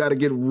limbs, you gotta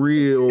get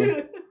real.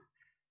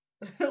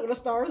 When a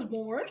star is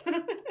born.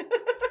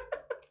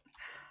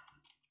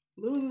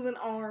 Loses an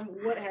arm,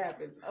 what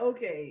happens?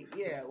 Okay,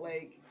 yeah,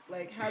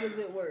 like how does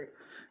it work?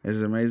 It's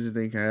an amazing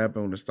thing can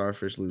happen when a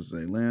starfish loses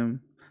a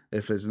limb.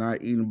 If it's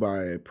not eaten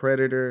by a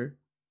predator,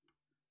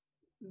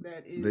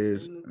 that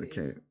is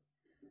okay.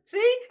 See,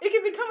 it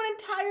can become an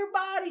entire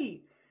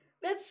body.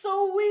 That's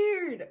so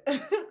weird.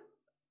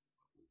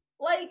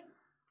 Like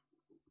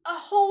a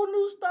whole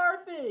new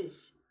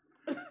starfish.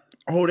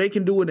 Oh, they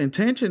can do it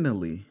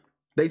intentionally.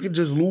 They can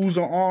just lose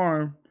an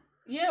arm.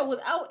 Yeah,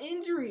 without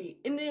injury.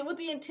 And then with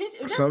the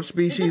intention. Some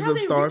species of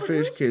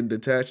starfish can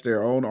detach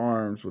their own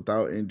arms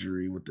without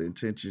injury with the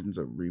intentions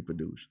of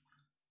reproduce.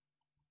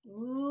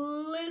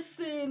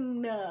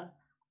 Listen.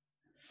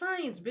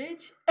 Science,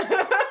 bitch.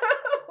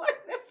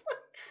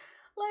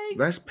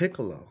 That's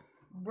Piccolo.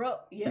 Bro,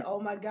 yeah,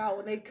 oh my God.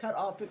 When they cut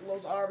off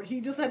Piccolo's arm,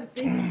 he just had to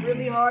think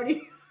really hard.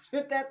 He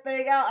spit that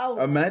thing out.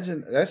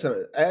 Imagine, that's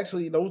what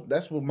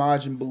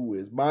Majin Buu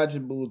is.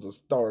 Majin Buu is a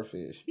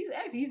starfish.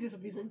 He's just a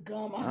piece of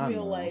gum, I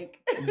feel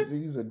like.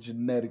 He's a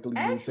genetically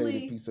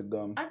mutated piece of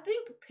gum. I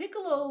think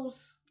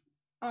Piccolo's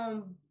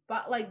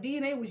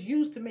DNA was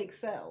used to make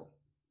Cell.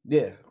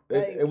 Yeah,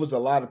 it was a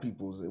lot of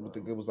people's. It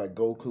was like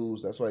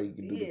Goku's. That's why he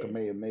could do the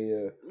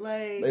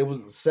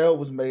Kamehameha. Cell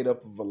was made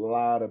up of a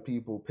lot of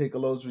people.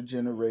 Piccolo's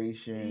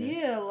regeneration.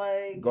 Yeah,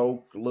 like a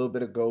little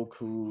bit of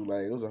Goku.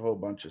 Like it was a whole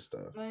bunch of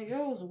stuff. Like it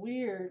was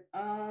weird.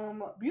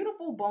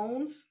 Beautiful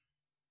Bones.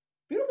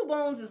 Beautiful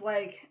Bones is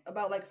like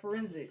about like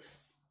forensics.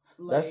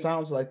 That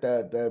sounds like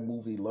that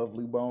movie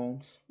Lovely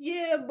Bones.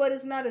 Yeah, but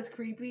it's not as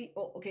creepy.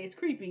 Oh, okay, it's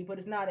creepy, but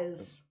it's not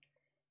as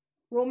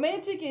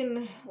romantic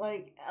and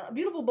like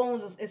Beautiful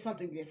Bones is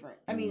something different.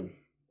 I mean,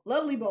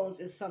 Lovely Bones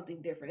is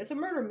something different. It's a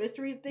murder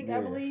mystery thing,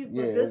 I believe.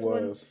 But this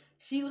one,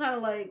 she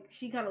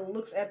kind of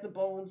looks at the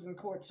bones and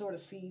sort of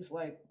sees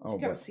like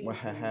what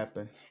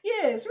happened.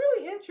 Yeah, it's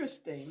really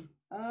interesting.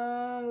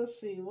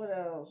 Let's see what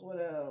else.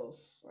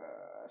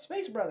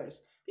 Space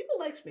Brothers. People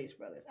like Space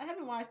Brothers. I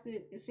haven't watched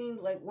it. It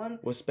seems like one.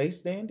 Was Space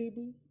Dandy?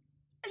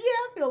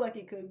 feel like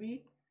it could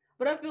be.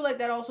 But I feel like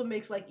that also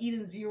makes like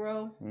Eden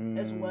Zero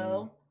as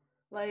well.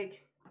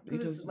 Like,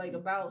 because it's like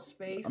about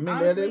space. I mean,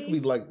 honestly, that could be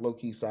like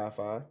low-key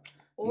sci-fi.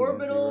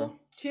 Orbital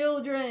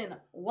Children.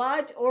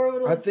 Watch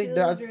Orbital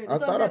Children.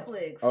 It's on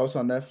Netflix. It's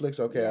on Netflix?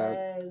 Okay.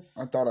 Yes.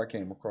 I thought I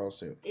came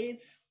across it.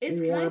 It's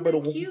kind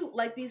of cute.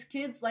 Like these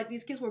kids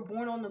were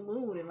born on the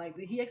moon, and like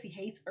he actually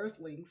hates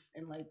Earthlings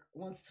and like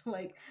wants to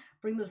like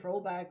bring this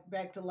robot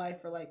back to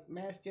life for like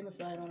mass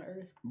genocide on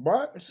Earth.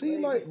 But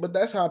but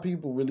that's how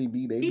people really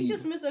be. He's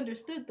just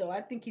misunderstood though.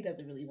 I think he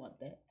doesn't really want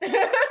that.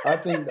 I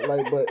think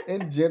but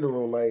in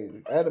general,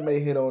 like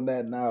anime hit on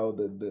that now.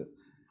 The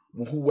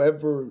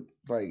whoever,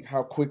 like,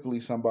 how quickly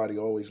somebody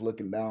always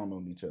looking down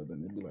on each other,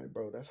 and they'd be like,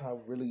 bro, that's how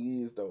it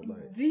really is though.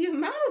 Like the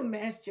amount of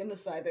mass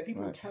genocide that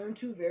people turn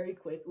to very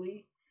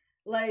quickly,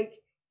 like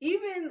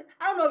even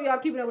I don't know if y'all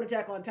keeping up with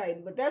Attack on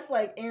Titan, but that's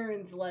like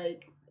Aaron's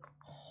like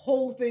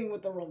whole thing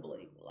with the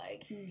rumbling.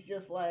 Like he's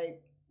just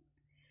like,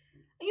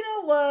 you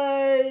know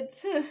what?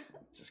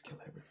 Just kill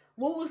everyone.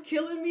 What was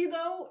killing me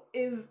though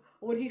is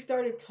when he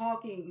started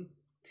talking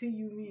to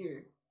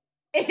Ymir.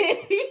 And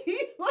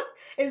he's like,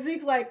 and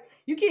Zeke's like,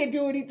 you can't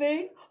do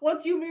anything.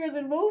 Once Ymir's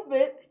in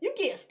movement, you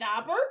can't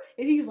stop her.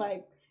 And he's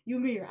like,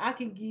 Ymir, I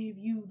can give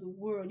you the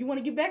world. You want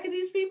to get back at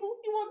these people?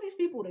 You want these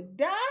people to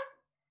die?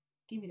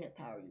 Give me that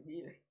power,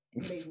 Ymir.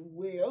 They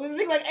will. And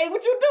Zeke's like, hey,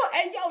 what you doing?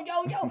 Hey,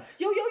 yo.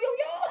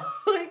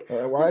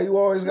 Like, why you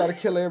always got to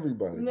kill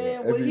everybody?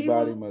 Man,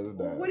 everybody must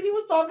die. When he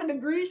was talking to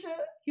Grisha,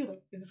 he was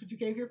like, is this what you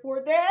came here for,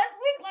 Dad?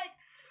 Zeke like,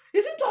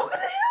 is he talking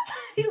to him?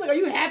 He's like, are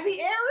you happy,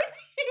 Aaron?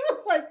 He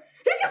was like,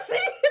 he can see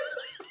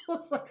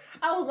it.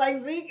 I was like,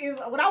 Zeke is,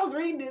 when I was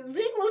reading it,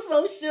 Zeke was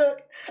so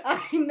shook.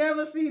 I ain't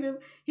never seen him.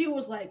 He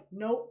was like,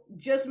 nope,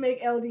 just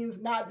make Eldians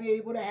not be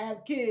able to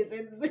have kids.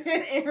 And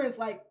Aaron's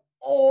like,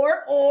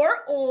 or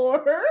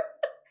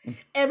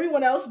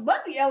everyone else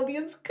but the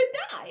Eldians could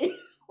die.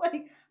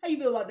 Like, how you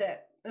feel about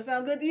that? That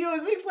sound good to you?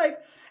 And Zeke's like,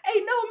 hey,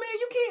 no, man,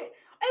 you can't.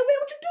 Hey, man,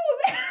 what you doing,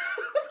 man?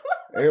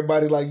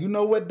 Everybody like, you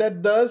know what?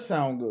 That does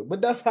sound good.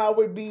 But that's how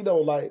it be, though.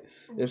 Like,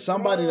 if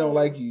somebody don't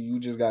like you, you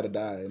just got to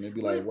die. And they'd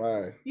be like,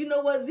 why? You know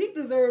what? Zeke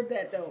deserved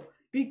that, though.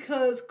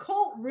 Because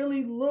Colt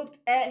really looked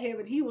at him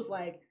and he was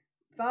like,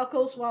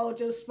 Falco swallowed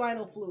your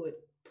spinal fluid.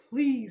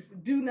 Please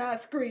do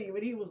not scream.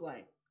 And he was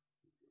like,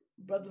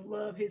 brother's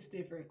love hits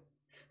different.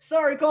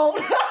 Sorry, Colt.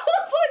 I was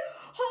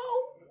like,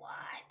 oh,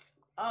 what?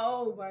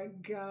 Oh, my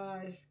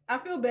gosh. I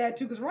feel bad,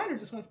 too, because Reiner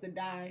just wants to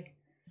die.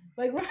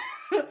 Like,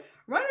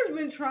 Reiner's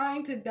been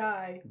trying to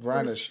die.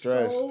 Reiner's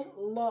stressed. So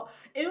long.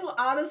 It was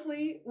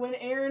honestly when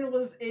Aaron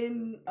was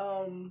in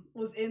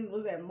was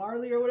that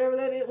Marley or whatever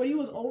that is, when he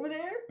was over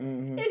there,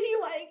 and he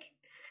like,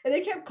 and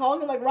they kept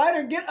calling him like,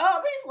 Reiner, get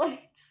up. He's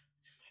like,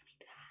 just let me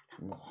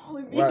die. Stop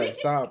calling me. Right,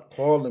 stop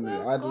calling me.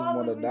 I just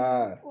want to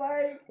die.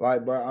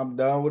 Like, bro, I'm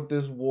done with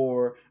this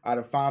war. I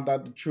done found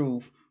out the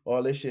truth.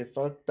 All this shit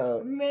fucked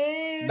up.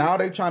 Man. Now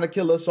they trying to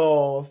kill us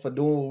all for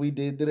doing what we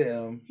did to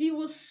them. He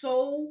was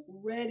so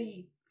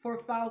ready for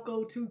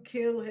Falco to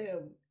kill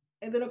him.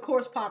 And then, of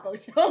course, Paco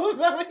shows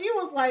up. And he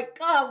was like,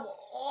 come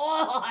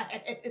on.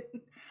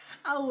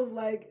 I was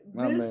like, this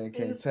my man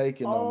can't take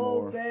it no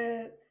more.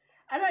 Bad.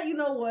 And you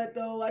know what,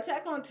 though?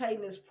 Attack on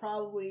Titan is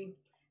probably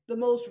the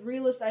most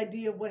realist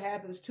idea of what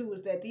happens, too,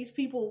 is that these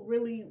people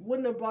really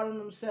wouldn't have brought on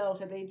themselves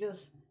had they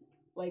just,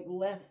 like,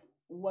 left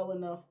well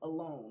enough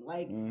alone.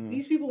 Like,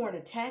 these people weren't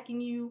attacking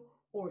you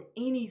or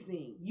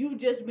anything. You've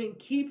just been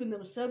keeping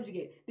them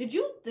subjugated. Did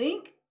you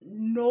think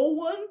no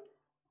one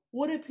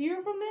would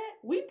appear from that?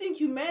 We think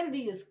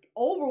humanity is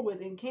over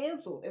with and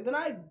canceled. And then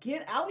I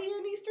get out here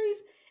in these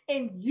streets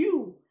and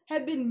you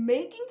have been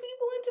making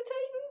people into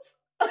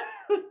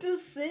Titans to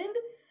send.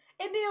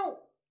 And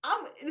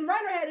then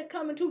Reiner had it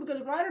coming too, because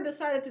Reiner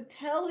decided to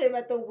tell him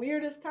at the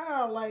weirdest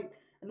time, like,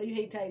 I know you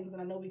hate Titans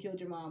and I know we killed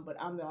your mom, but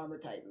I'm the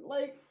armored Titan.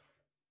 Like,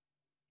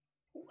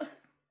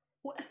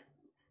 what?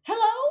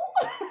 Hello?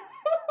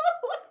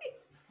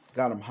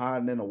 Got him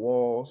hiding in the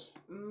walls.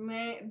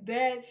 Man,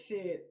 that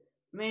shit.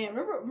 Man,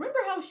 remember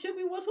how shook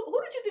we was? Who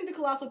did you think the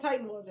Colossal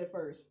Titan was at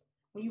first?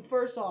 When you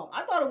first saw him?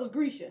 I thought it was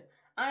Grisha.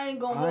 I ain't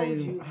gonna hold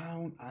you.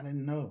 I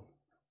didn't know.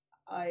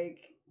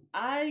 Like,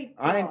 I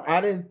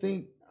didn't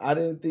think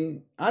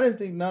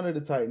none of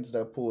the Titans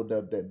that pulled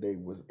up that day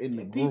was in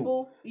the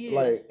group. Yeah.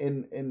 Like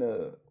in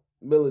the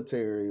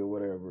military or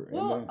whatever.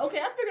 Well, okay,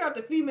 I figured out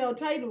the female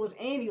Titan was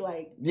Annie,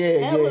 like,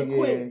 yeah,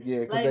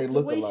 because like, they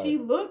look the way alike. she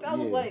looked, I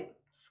was like,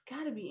 it's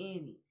gotta be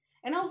Annie.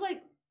 And I was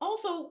like,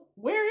 also,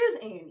 where is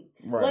Annie?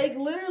 Right. Like,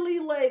 literally,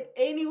 like,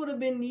 Annie would have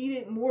been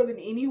needed more than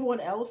anyone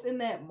else in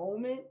that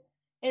moment.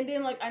 And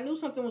then, like, I knew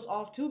something was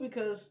off, too,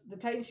 because the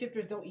Titan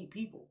shifters don't eat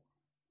people.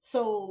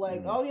 So,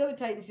 like, all the other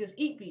Titans just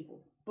eat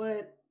people.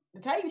 But the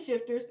Titan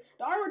shifters,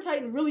 the Armored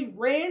Titan really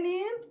ran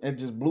in and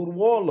just blew the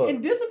wall up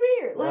and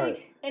disappeared.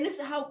 Like, and this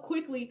is how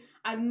quickly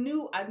I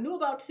knew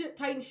about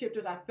Titan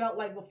shifters. I felt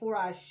like before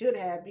I should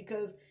have,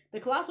 because the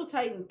Colossal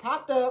Titan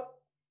popped up,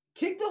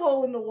 kicked a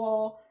hole in the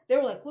wall. They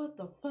were like, "What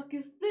the fuck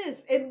is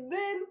this?" And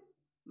then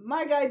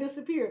my guy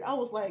disappeared. I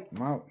was like,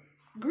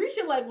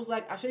 Grisha was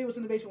like, I'll show you what's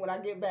in the basement when I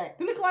get back.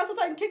 Then the Colossal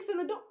Titan kicks in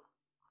the door.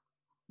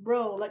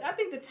 Bro, like I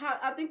think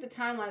the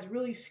timeline's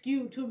really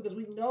skewed too because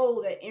we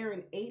know that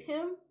Eren ate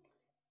him,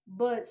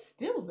 but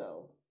still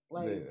though,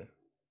 like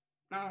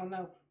I don't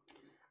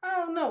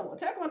know.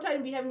 Attack on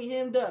Titan be having me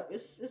hemmed up.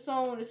 It's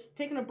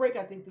taking a break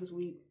I think this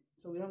week,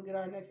 so we don't get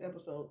our next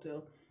episode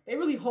till they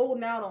really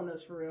holding out on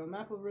us for real.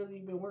 Mappa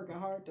really been working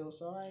hard though,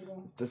 so I ain't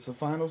gonna. This is the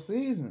final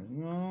season,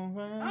 you know what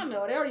I'm saying? I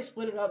know they already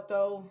split it up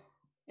though,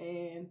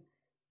 and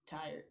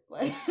tired.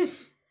 Like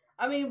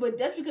I mean, but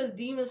that's because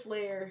Demon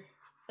Slayer.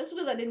 That's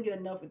because I didn't get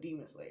enough of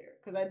Demon Slayer.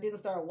 Because I didn't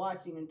start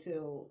watching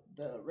until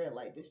the Red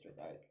Light District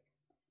arc.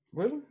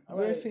 Really?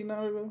 You ain't seen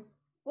Naruto?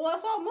 Well, I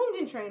saw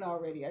Mugen Train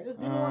already. I just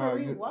didn't want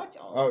to rewatch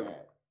all of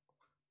that.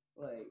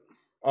 Like.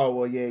 Oh,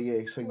 well,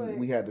 yeah. So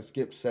we had to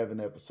skip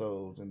 7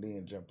 episodes and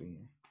then jump in.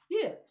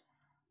 Yeah.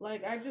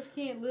 Like, I just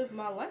can't live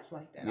my life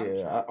like that.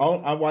 Yeah,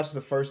 I watched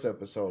the first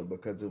episode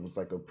because it was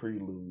like a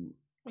prelude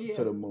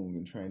to the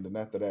Mugen Train. And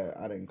after that,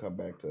 I didn't come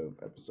back to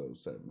episode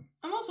 7.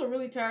 I'm also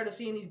really tired of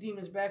seeing these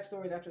demons'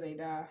 backstories after they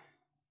die.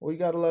 Well, you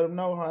got to let them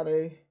know how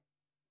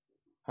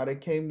they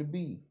came to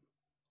be.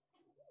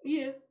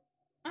 Yeah,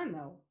 I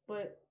know,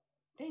 but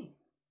dang,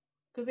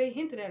 because they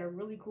hinted at a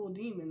really cool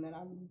demon that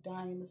I'm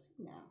dying to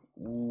see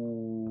now.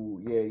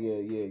 Ooh, yeah.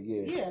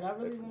 Yeah, and I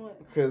really want.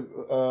 Because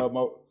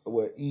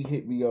E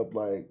hit me up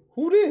like,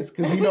 who this?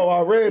 Because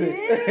I read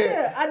it.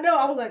 Yeah, I know.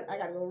 I was like, I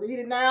gotta go read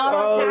it now. I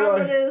don't have time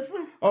for this.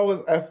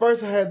 At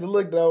first I had to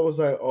look. That I was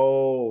like,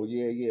 oh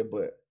yeah.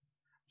 But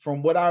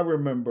from what I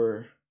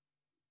remember,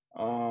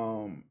 I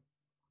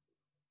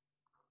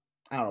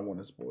don't want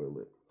to spoil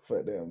it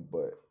for them,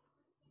 but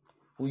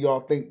who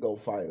y'all think go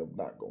fight him?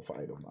 Not go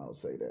fight him. I'll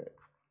say that.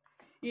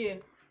 Yeah.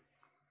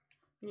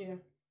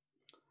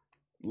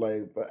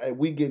 Like, but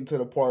we getting to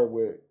the part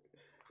where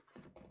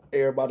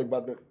everybody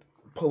about to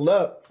pull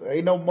up.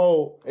 Ain't no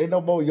more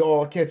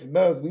y'all catching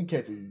us. We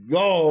catching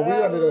y'all. We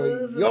under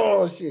the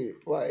y'all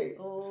shit. Like,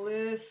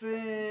 listen,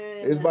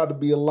 it's about to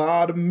be a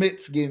lot of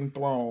mitts getting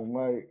thrown.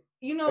 Like,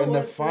 and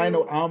the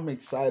final, I'm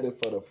excited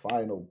for the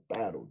final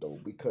battle though,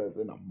 because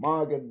in the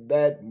manga,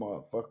 that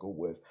motherfucker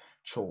was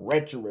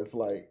treacherous.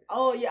 Like,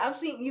 oh yeah, I've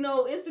seen.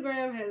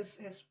 Instagram has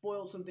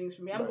spoiled some things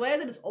for me. I'm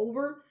glad that it's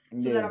over,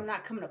 so that I'm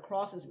not coming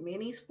across as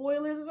many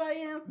spoilers as I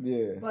am.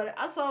 Yeah. But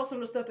I saw some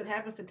of the stuff that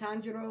happens to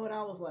Tanjiro, and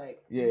I was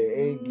like, yeah,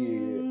 it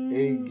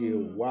get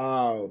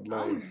wild.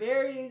 Like, I'm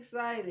very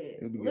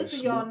excited.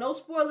 Listen, y'all, no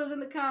spoilers in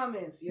the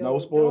comments. Yo, no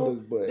spoilers,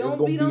 but it's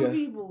gonna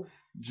be people.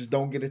 Just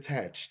don't get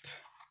attached.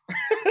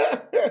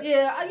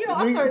 Yeah,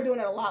 I started doing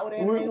that a lot with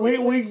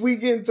anime. We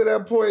get to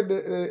that point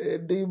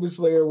that Demon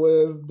Slayer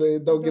was they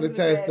don't get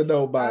attached to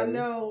nobody. I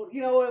know.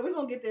 You know what? We're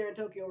gonna get there in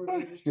Tokyo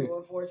Revengers too,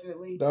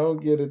 unfortunately.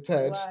 Don't get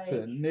attached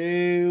to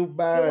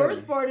nobody. The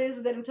worst part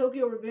is that in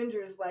Tokyo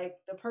Revengers, like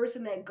the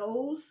person that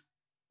goes,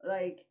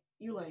 like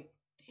you like,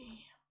 damn,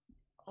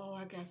 oh,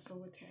 I got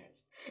so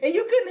attached. And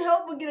you couldn't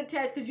help but get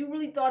attached because you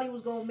really thought he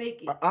was gonna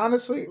make it.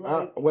 Honestly,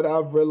 what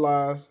I've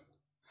realized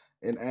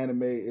in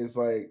anime is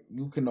like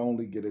you can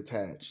only get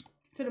attached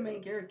to the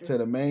main character. To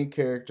the main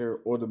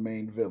character or the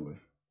main villain.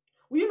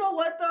 Well, you know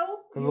what though?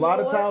 Because a lot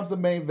of times the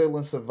main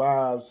villain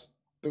survives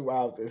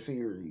throughout the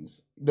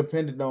series,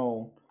 depending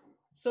on.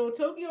 So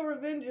Tokyo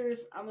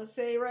Revengers, I'm gonna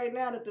say right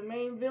now that the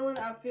main villain,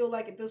 I feel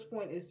like at this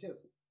point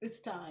it's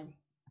time.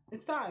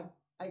 It's time.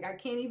 Like I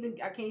can't even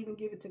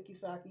give it to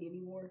Kisaki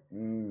anymore.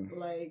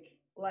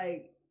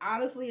 Like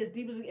honestly, as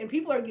deep as and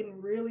people are getting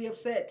really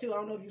upset too. I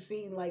don't know if you've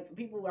seen like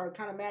people are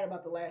kind of mad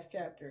about the last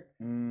chapter.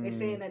 They're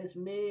saying that it's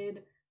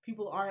mid.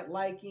 People aren't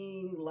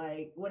liking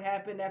like what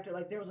happened after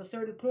like there was a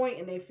certain point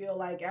and they feel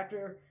like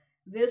after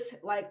this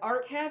like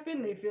arc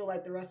happened, they feel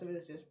like the rest of it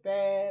is just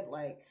bad.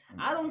 Like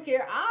I don't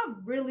care. I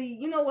really,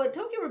 you know what?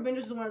 Tokyo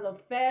Revengers is one of the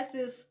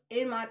fastest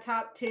in my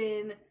top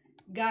 10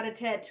 got a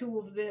tattoo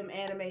of them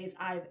animes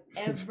I've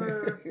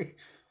ever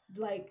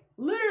like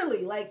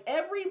literally like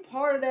every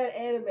part of that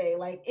anime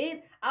like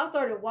it. I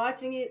started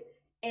watching it.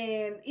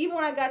 And even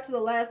when I got to the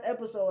last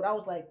episode, I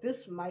was like,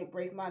 this might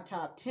break my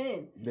top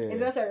 10. Yeah.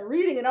 And then I started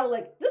reading and I was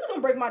like, this is going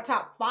to break my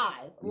top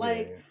 5.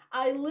 Like,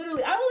 I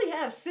only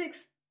have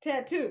 6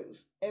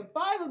 tattoos. And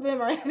 5 of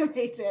them are anime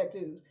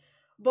tattoos.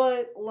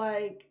 But,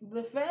 like,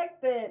 the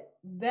fact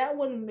that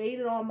one made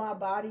it on my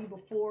body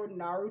before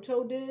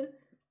Naruto did,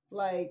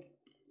 like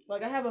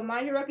I have a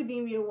My Hero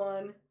Academia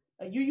one,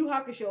 a Yu Yu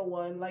Hakusho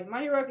one. Like,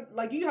 Yu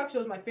Yu Hakusho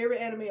is my favorite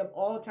anime of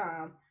all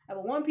time. I have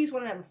a One Piece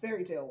one and I have a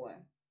Fairy Tail one.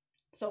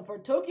 So for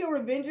Tokyo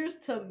Revengers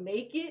to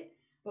make it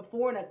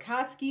before an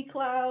Akatsuki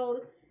Cloud,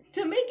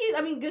 to make it,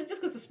 I mean, just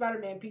because the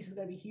Spider-Man piece is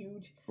going to be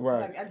huge.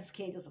 Right. Like, I just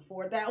can't just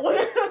afford that one.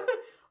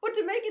 But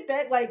to make it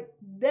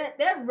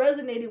that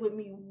resonated with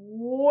me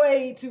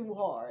way too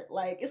hard.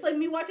 Like, it's like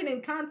me watching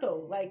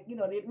Encanto. Like, we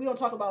don't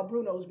talk about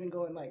Bruno's been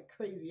going, like,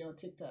 crazy on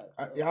TikTok.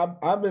 So.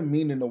 I've been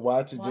meaning to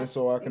watch it just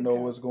so I can know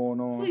what's going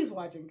on. Please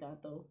watch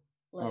Encanto.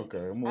 Like,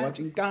 okay, I'm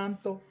watching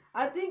Encanto.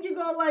 I think you're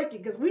going to like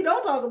it because we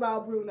don't talk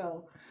about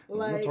Bruno.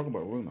 Like, we don't talk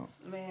about Bruno.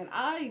 Man,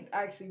 I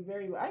sat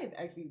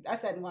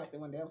and watched it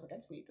one day. I was like, I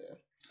just need to.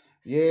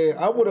 Yeah,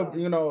 I would have,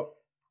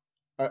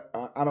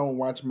 I don't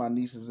watch my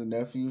nieces and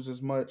nephews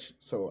as much,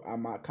 so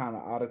I'm kind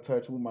of out of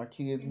touch with my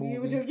kids' movies.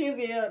 You with your kids,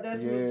 yeah,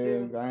 that's me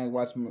too. I ain't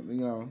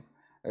watching.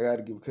 I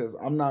gotta give because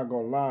I'm not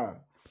gonna lie.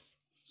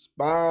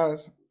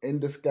 Spies in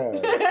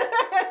Disguise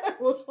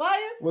was fire.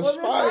 Was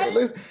fire.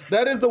 Listen,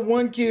 that is the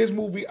one kids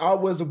movie I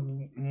was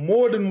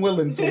more than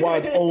willing to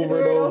watch over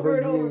and over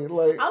again.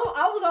 Like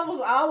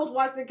I was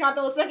watching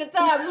Kanto a second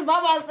time just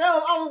by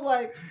myself.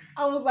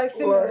 I was like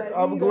sitting like,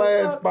 I'm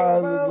glad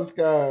Spies in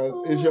Disguise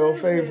is your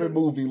favorite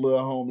movie, little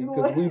homie,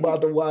 because we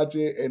about to watch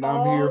it and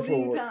I'm here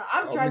for it.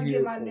 I'm trying to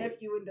get my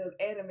nephew into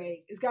anime.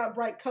 It's got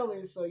bright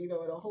colors, so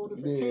it'll hold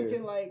his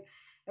attention. Like,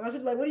 and my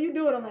sister's like, "What are you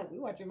doing?" I'm like, "We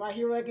watching My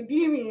Hero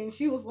Academia," and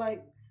she was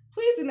like,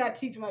 "Please do not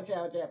teach my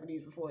child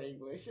Japanese before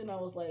English." And I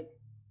was like,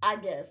 "I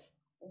guess."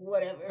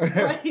 Whatever.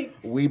 Like,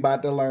 we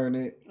about to learn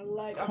it.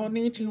 Like,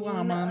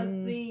 Konnichiwa,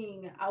 man.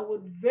 Thing I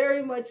would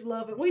very much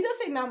love it. Well, he does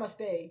say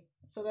namaste,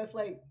 so that's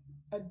like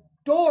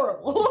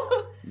adorable.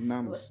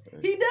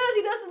 Namaste. He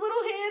does a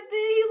little hand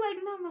thing. He's like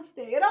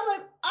namaste, and I'm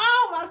like,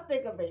 oh, my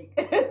stick of bake.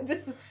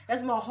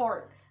 That's my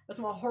heart. That's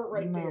my heart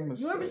right there.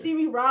 You ever see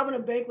me robbing a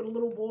bank with a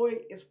little boy?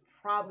 It's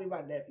probably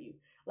my nephew.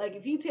 Like,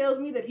 if he tells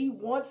me that he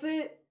wants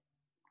it,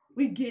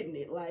 we getting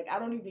it. Like, I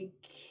don't even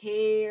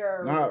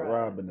care. Not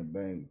robbing the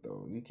bank,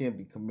 though. You can't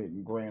be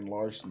committing grand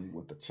larceny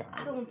with a child.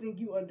 I don't think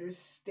you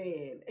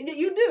understand. And yet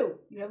you do.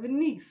 You have a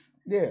niece.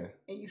 Yeah.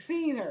 And you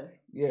seen her.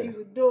 Yeah. She's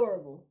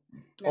adorable.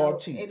 Now, all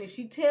cheeks. And if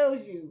she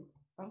tells you,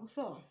 I'm a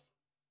sauce,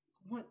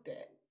 I want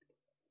that,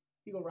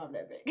 you gonna rob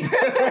that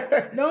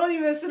bank. Don't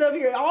even sit up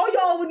here. All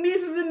y'all with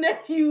nieces and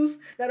nephews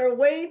that are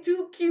way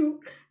too cute,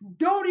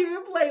 don't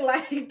even play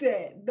like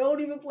that. Don't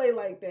even play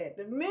like that.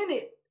 The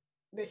minute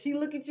that she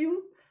look at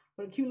you,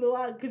 with a cute little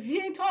eye, because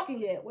she ain't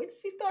talking yet. Wait till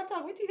she start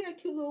talking. Wait till you hear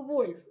that cute little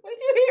voice. Wait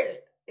till you hear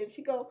it. And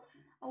she go,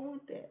 I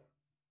want that.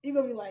 You're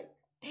going to be like,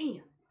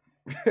 damn.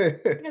 I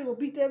got to go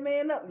beat that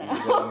man up now.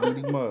 You gotta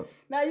beat him up.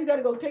 Now you got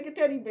to go take a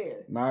teddy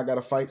bear. Now I got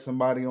to fight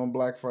somebody on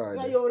Black Friday.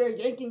 Now you over there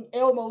yanking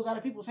elbows out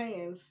of people's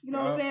hands. You know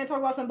what I'm saying? Talk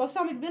about some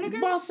balsamic vinegar.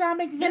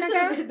 Balsamic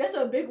vinegar. That's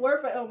a big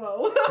word for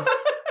elbow.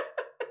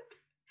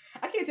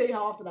 I can't tell you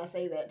how often I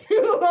say that,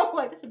 too. I'm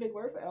like, that's a big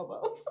word for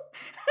elbow.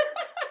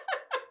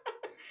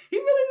 He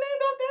really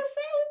named off that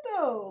salad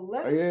though.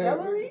 Lettuce,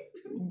 celery,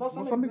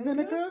 balsamic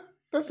vinegar.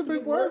 That's a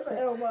big word for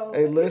elbow.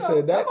 Hey,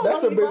 listen,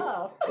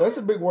 that's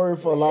a big word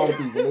for a lot of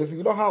people. Listen,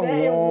 you know how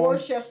that long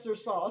Worcestershire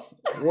sauce.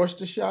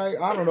 Worcestershire.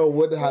 I don't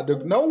know how to.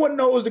 No one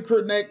knows the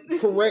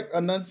correct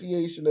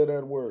enunciation of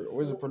that word.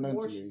 Or is it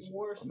pronunciation?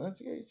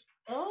 Pronunciation.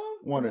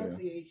 One of them.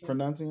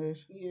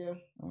 Pronunciation. Yeah.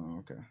 Oh,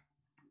 okay.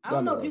 I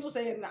don't know. People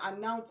say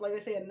announce, like they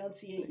say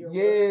enunciate your word.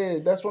 Yeah,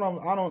 that's what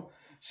I don't.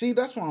 See,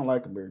 that's why I don't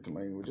like American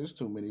language. There's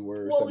too many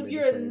words. Well, if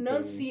you're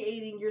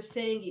enunciating, you're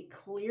saying it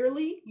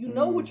clearly. You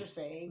know what you're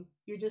saying.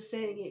 You're just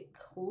saying it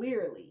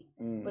clearly.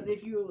 But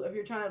if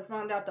you're trying to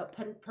find out the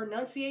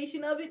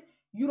pronunciation of it,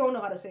 you don't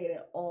know how to say it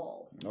at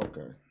all.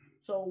 Okay.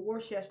 So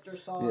Worcester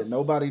sauce. Yeah,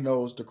 nobody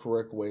knows the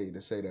correct way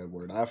to say that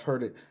word. I've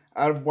heard it.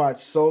 I've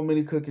watched so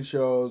many cooking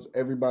shows.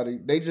 Everybody,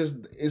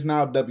 it's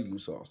now W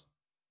sauce.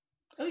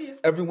 Oh yeah.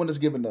 Everyone is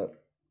giving up.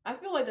 I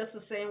feel like that's the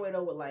same way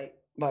though with like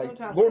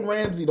Gordon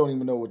Ramsay don't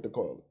even know what to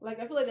call it. Like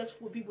I feel like that's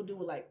what people do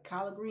with like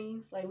collard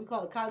greens. Like we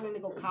call it collard greens,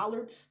 they go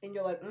collards, and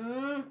you're like,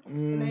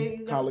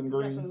 collard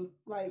greens.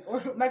 Like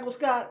or Michael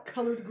Scott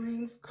colored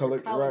greens.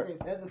 Collard greens.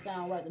 That doesn't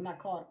sound right. They're not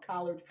called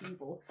collared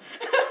people.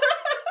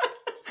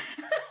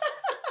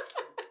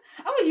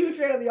 I'm a huge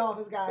fan of The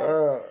Office,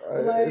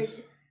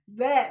 guys.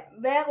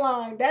 That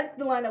line, that's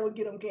the line that would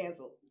get them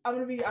canceled. I'm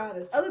gonna be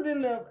honest. Other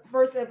than the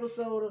first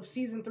episode of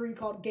season 3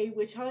 called Gay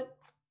Witch Hunt.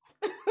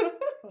 I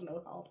don't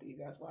know how often you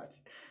guys watch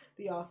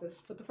The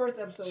Office, but the first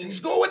episode.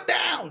 She's going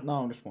down. No,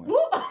 I'm just playing.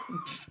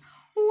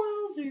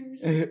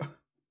 Wowzers.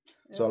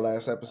 So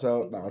last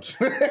episode, no.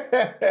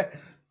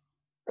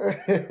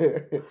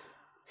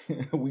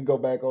 We go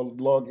back on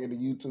log into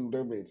YouTube.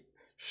 That bitch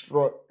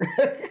struck.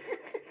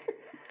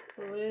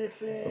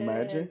 Listen.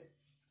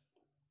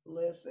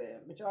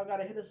 But y'all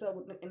gotta hit us up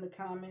in the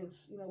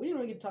comments. You know, we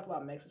didn't really get to talk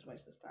about Mex as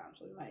much this time,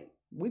 so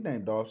we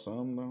named off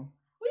some though.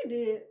 We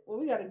did. Well,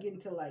 we gotta get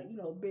into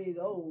Big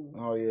O.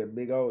 Oh yeah,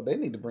 Big O. They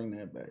need to bring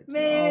that back.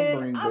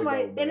 Man, I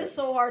might. And it's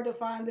so hard to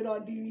find it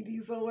on DVD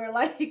somewhere.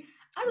 Like,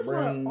 I just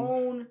want to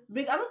own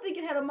Big. I don't think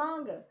it had a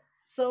manga,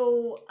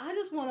 so I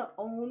just want to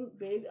own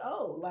Big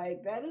O.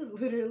 Like that is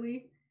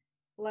literally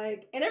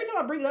like. And every time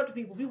I bring it up to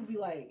people, people be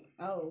like,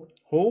 "Oh,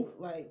 who?"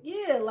 Like,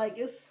 yeah, like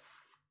it's.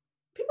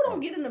 People don't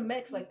get into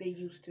mechs like they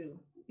used to,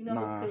 you know,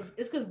 because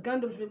it's because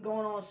Gundam's been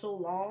going on so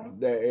long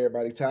that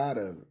everybody tired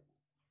of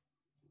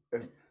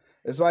it.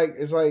 It's like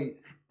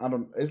I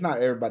don't. It's not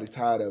everybody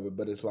tired of it,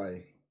 but it's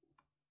like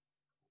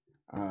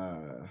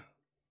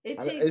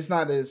it's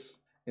not as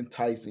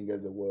enticing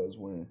as it was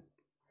when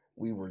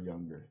we were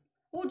younger.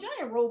 Well,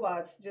 giant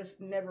robots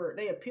just never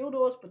they appeal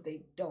to us, but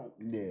they don't.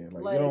 Yeah,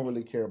 like you don't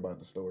really care about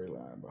the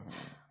storyline behind it.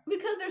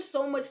 Because there's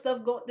so much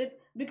stuff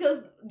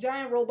because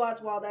giant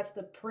robots, while that's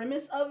the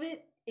premise of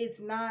it,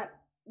 it's not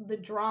the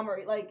drama.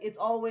 Like it's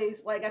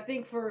always like I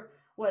think for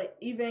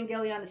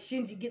Evangelion is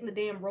Shinji getting the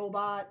damn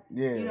robot.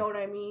 Yeah. You know what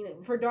I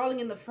mean? For Darling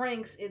in the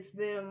Franxx, it's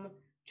them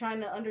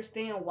trying to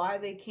understand why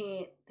they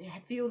can't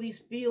feel these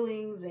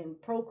feelings and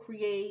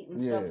procreate and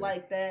stuff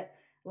like that.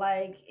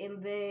 Like,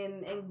 and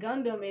then in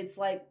Gundam, it's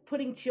like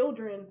putting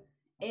children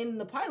in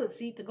the pilot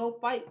seat to go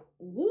fight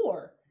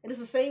war. And it's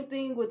the same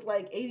thing with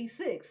like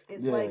 86.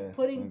 It's like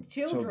putting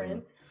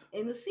children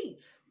in the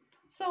seats.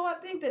 So I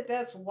think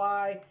that's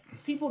why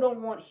people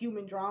don't want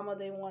human drama.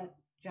 They want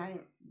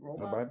giant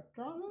robot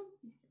drama.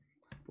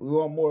 We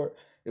want more.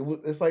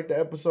 It's like the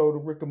episode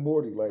of Rick and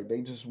Morty. Like,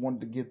 they just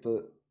wanted to get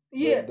the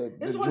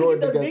this one to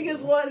get the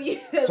biggest one.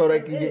 Yeah, so they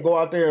can go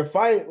out there and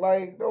fight.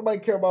 Like, nobody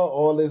care about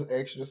all this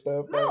extra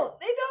stuff. No, like,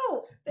 they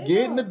don't.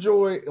 Get in the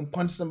droid and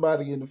punch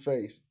somebody in the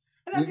face.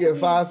 You get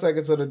 5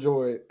 seconds of the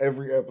droid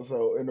every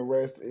episode, and the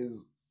rest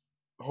is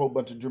a whole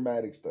bunch of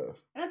dramatic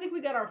stuff. And I think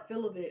we got our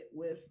fill of it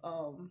with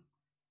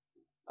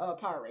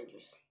Power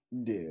Rangers.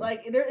 Yeah.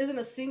 Like, there isn't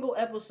a single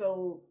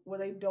episode where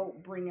they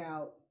don't bring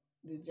out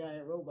the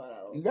giant robot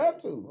out. You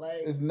got to.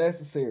 Like, it's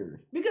necessary.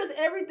 Because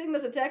everything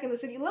that's attacking the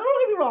city, don't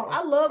get me wrong,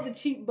 I love the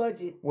cheap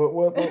budget.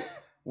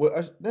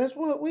 That's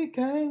what we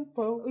came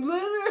for.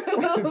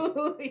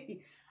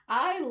 Literally.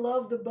 I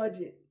love the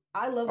budget.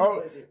 I love the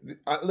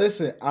budget.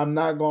 Listen, I'm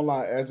not going to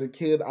lie. As a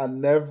kid, I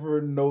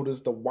never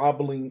noticed the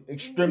wobbling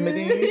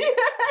extremities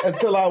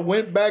until I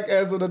went back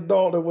as an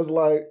adult and was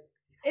like,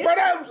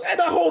 that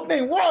whole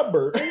thing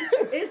rubber.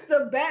 It's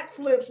the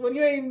backflips when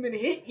you ain't even been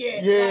hit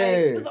yet.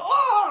 Yeah.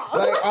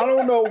 Like, I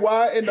don't know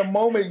why in the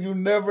moment you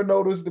never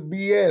noticed the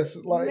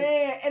BS. Like,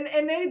 man,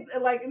 and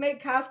they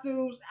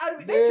costumes.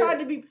 They tried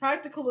to be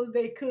practical as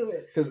they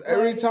could. Because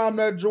every time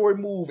that droid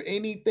moved,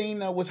 anything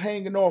that was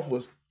hanging off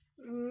was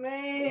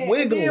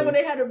wiggling. And then when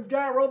they had a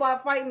giant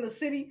robot fight in the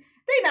city,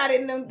 they not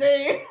in them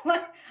things.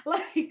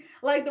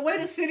 like the way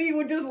the city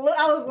would just look.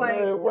 I was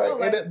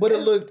like, but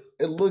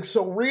it looked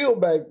so real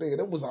back then.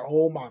 It was like,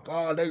 oh my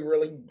God, they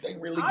really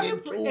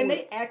get to it. And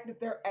they acted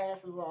their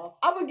asses off.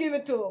 I'm gonna give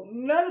it to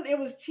them. It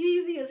was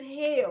cheesy as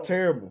hell.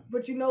 Terrible.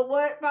 But you know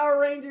what, Power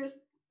Rangers?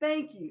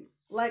 Thank you.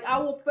 Like, I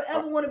will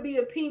forever want to be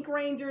a pink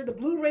ranger. The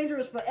blue ranger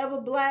is forever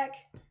black.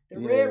 The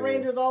red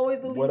ranger is always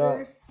the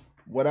leader.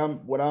 What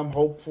I'm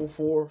hopeful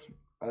for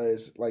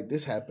is, like,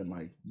 this happened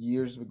like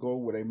years ago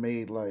where they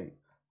made like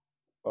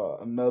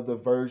another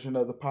version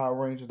of the Power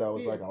Rangers that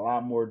was like a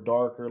lot more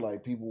darker.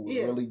 Like, people was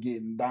really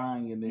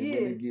dying and then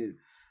really get.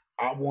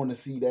 I want to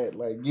see that.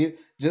 Like,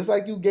 just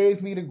like you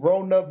gave me the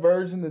grown up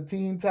version of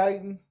Teen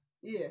Titans.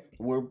 Yeah.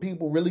 Where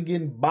people really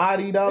getting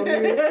bodied out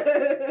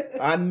here.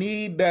 I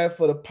need that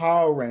for the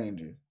Power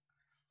Rangers.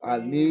 I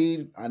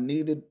need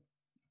it.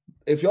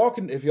 If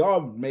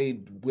y'all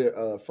made with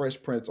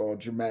Fresh Prince or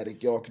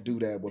dramatic, y'all could do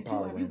that with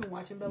Power Rangers. You been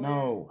watching Bel Air?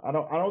 No, I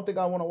don't think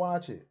I want to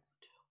watch it.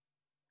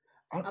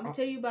 I'm gonna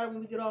tell you about it when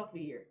we get off of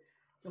here.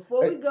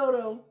 Before we go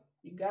though,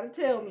 you gotta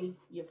tell me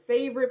your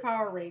favorite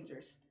Power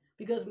Rangers,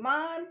 because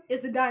mine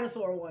is the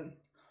dinosaur one.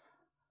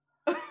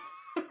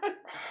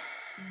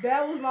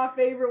 That was my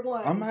favorite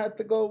one. I'm gonna have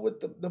to go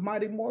with the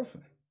Mighty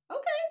Morphin. Okay.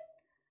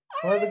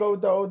 I'm gonna have to go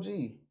with the OG.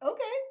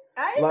 Okay.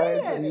 I ain't mad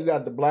at it. You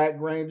got the Black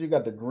Ranger, you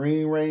got the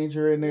Green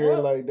Ranger in there.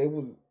 Yep. Like, they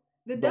was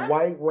the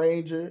White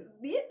Ranger.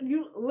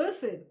 You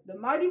listen, the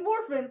Mighty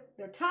Morphin,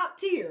 they're top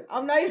tier.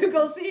 I'm not even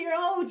gonna sit here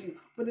and hold you.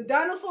 But the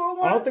dinosaur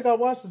one, I don't think I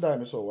watched the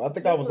dinosaur. I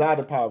think I was out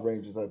of Power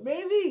Rangers.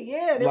 Maybe,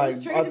 yeah. I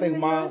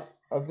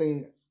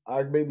think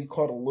I maybe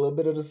caught a little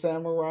bit of the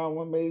Samurai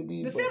one,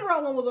 maybe. The Samurai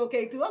one was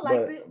okay too. I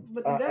liked it.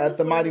 But at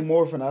the Mighty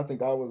Morphin, I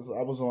think I was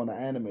on the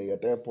anime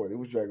at that point. It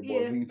was Dragon Ball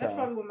Z time. That's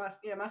probably what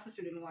my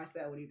sister didn't watch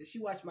that one either. She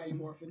watched Mighty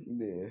Morphin.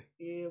 Yeah.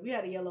 Yeah, we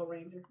had a Yellow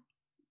Ranger.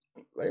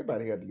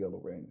 Everybody had the Yellow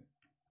Ranger.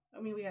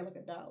 I mean, we had like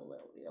a doll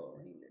Yellow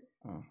Ranger.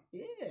 Oh.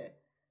 Yeah.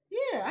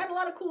 Yeah, I had a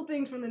lot of cool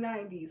things from the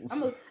 90s. I'm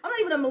not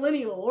even a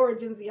millennial or a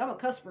Gen Z. I'm a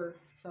cusper,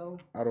 so.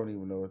 I don't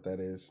even know what that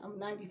is. I'm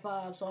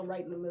 95, so I'm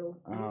right in the middle.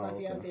 Me and my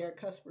fiance are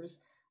cuspers.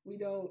 We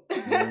don't.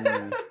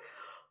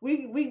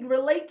 we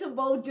relate to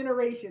both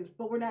generations,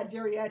 but we're not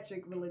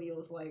geriatric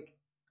millennials. Like,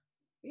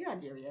 you're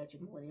not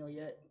geriatric millennial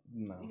yet.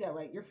 No. You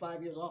got you're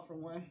 5 years off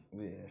from one.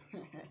 Yeah.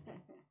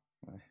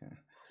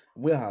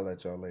 We'll holler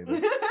at y'all later.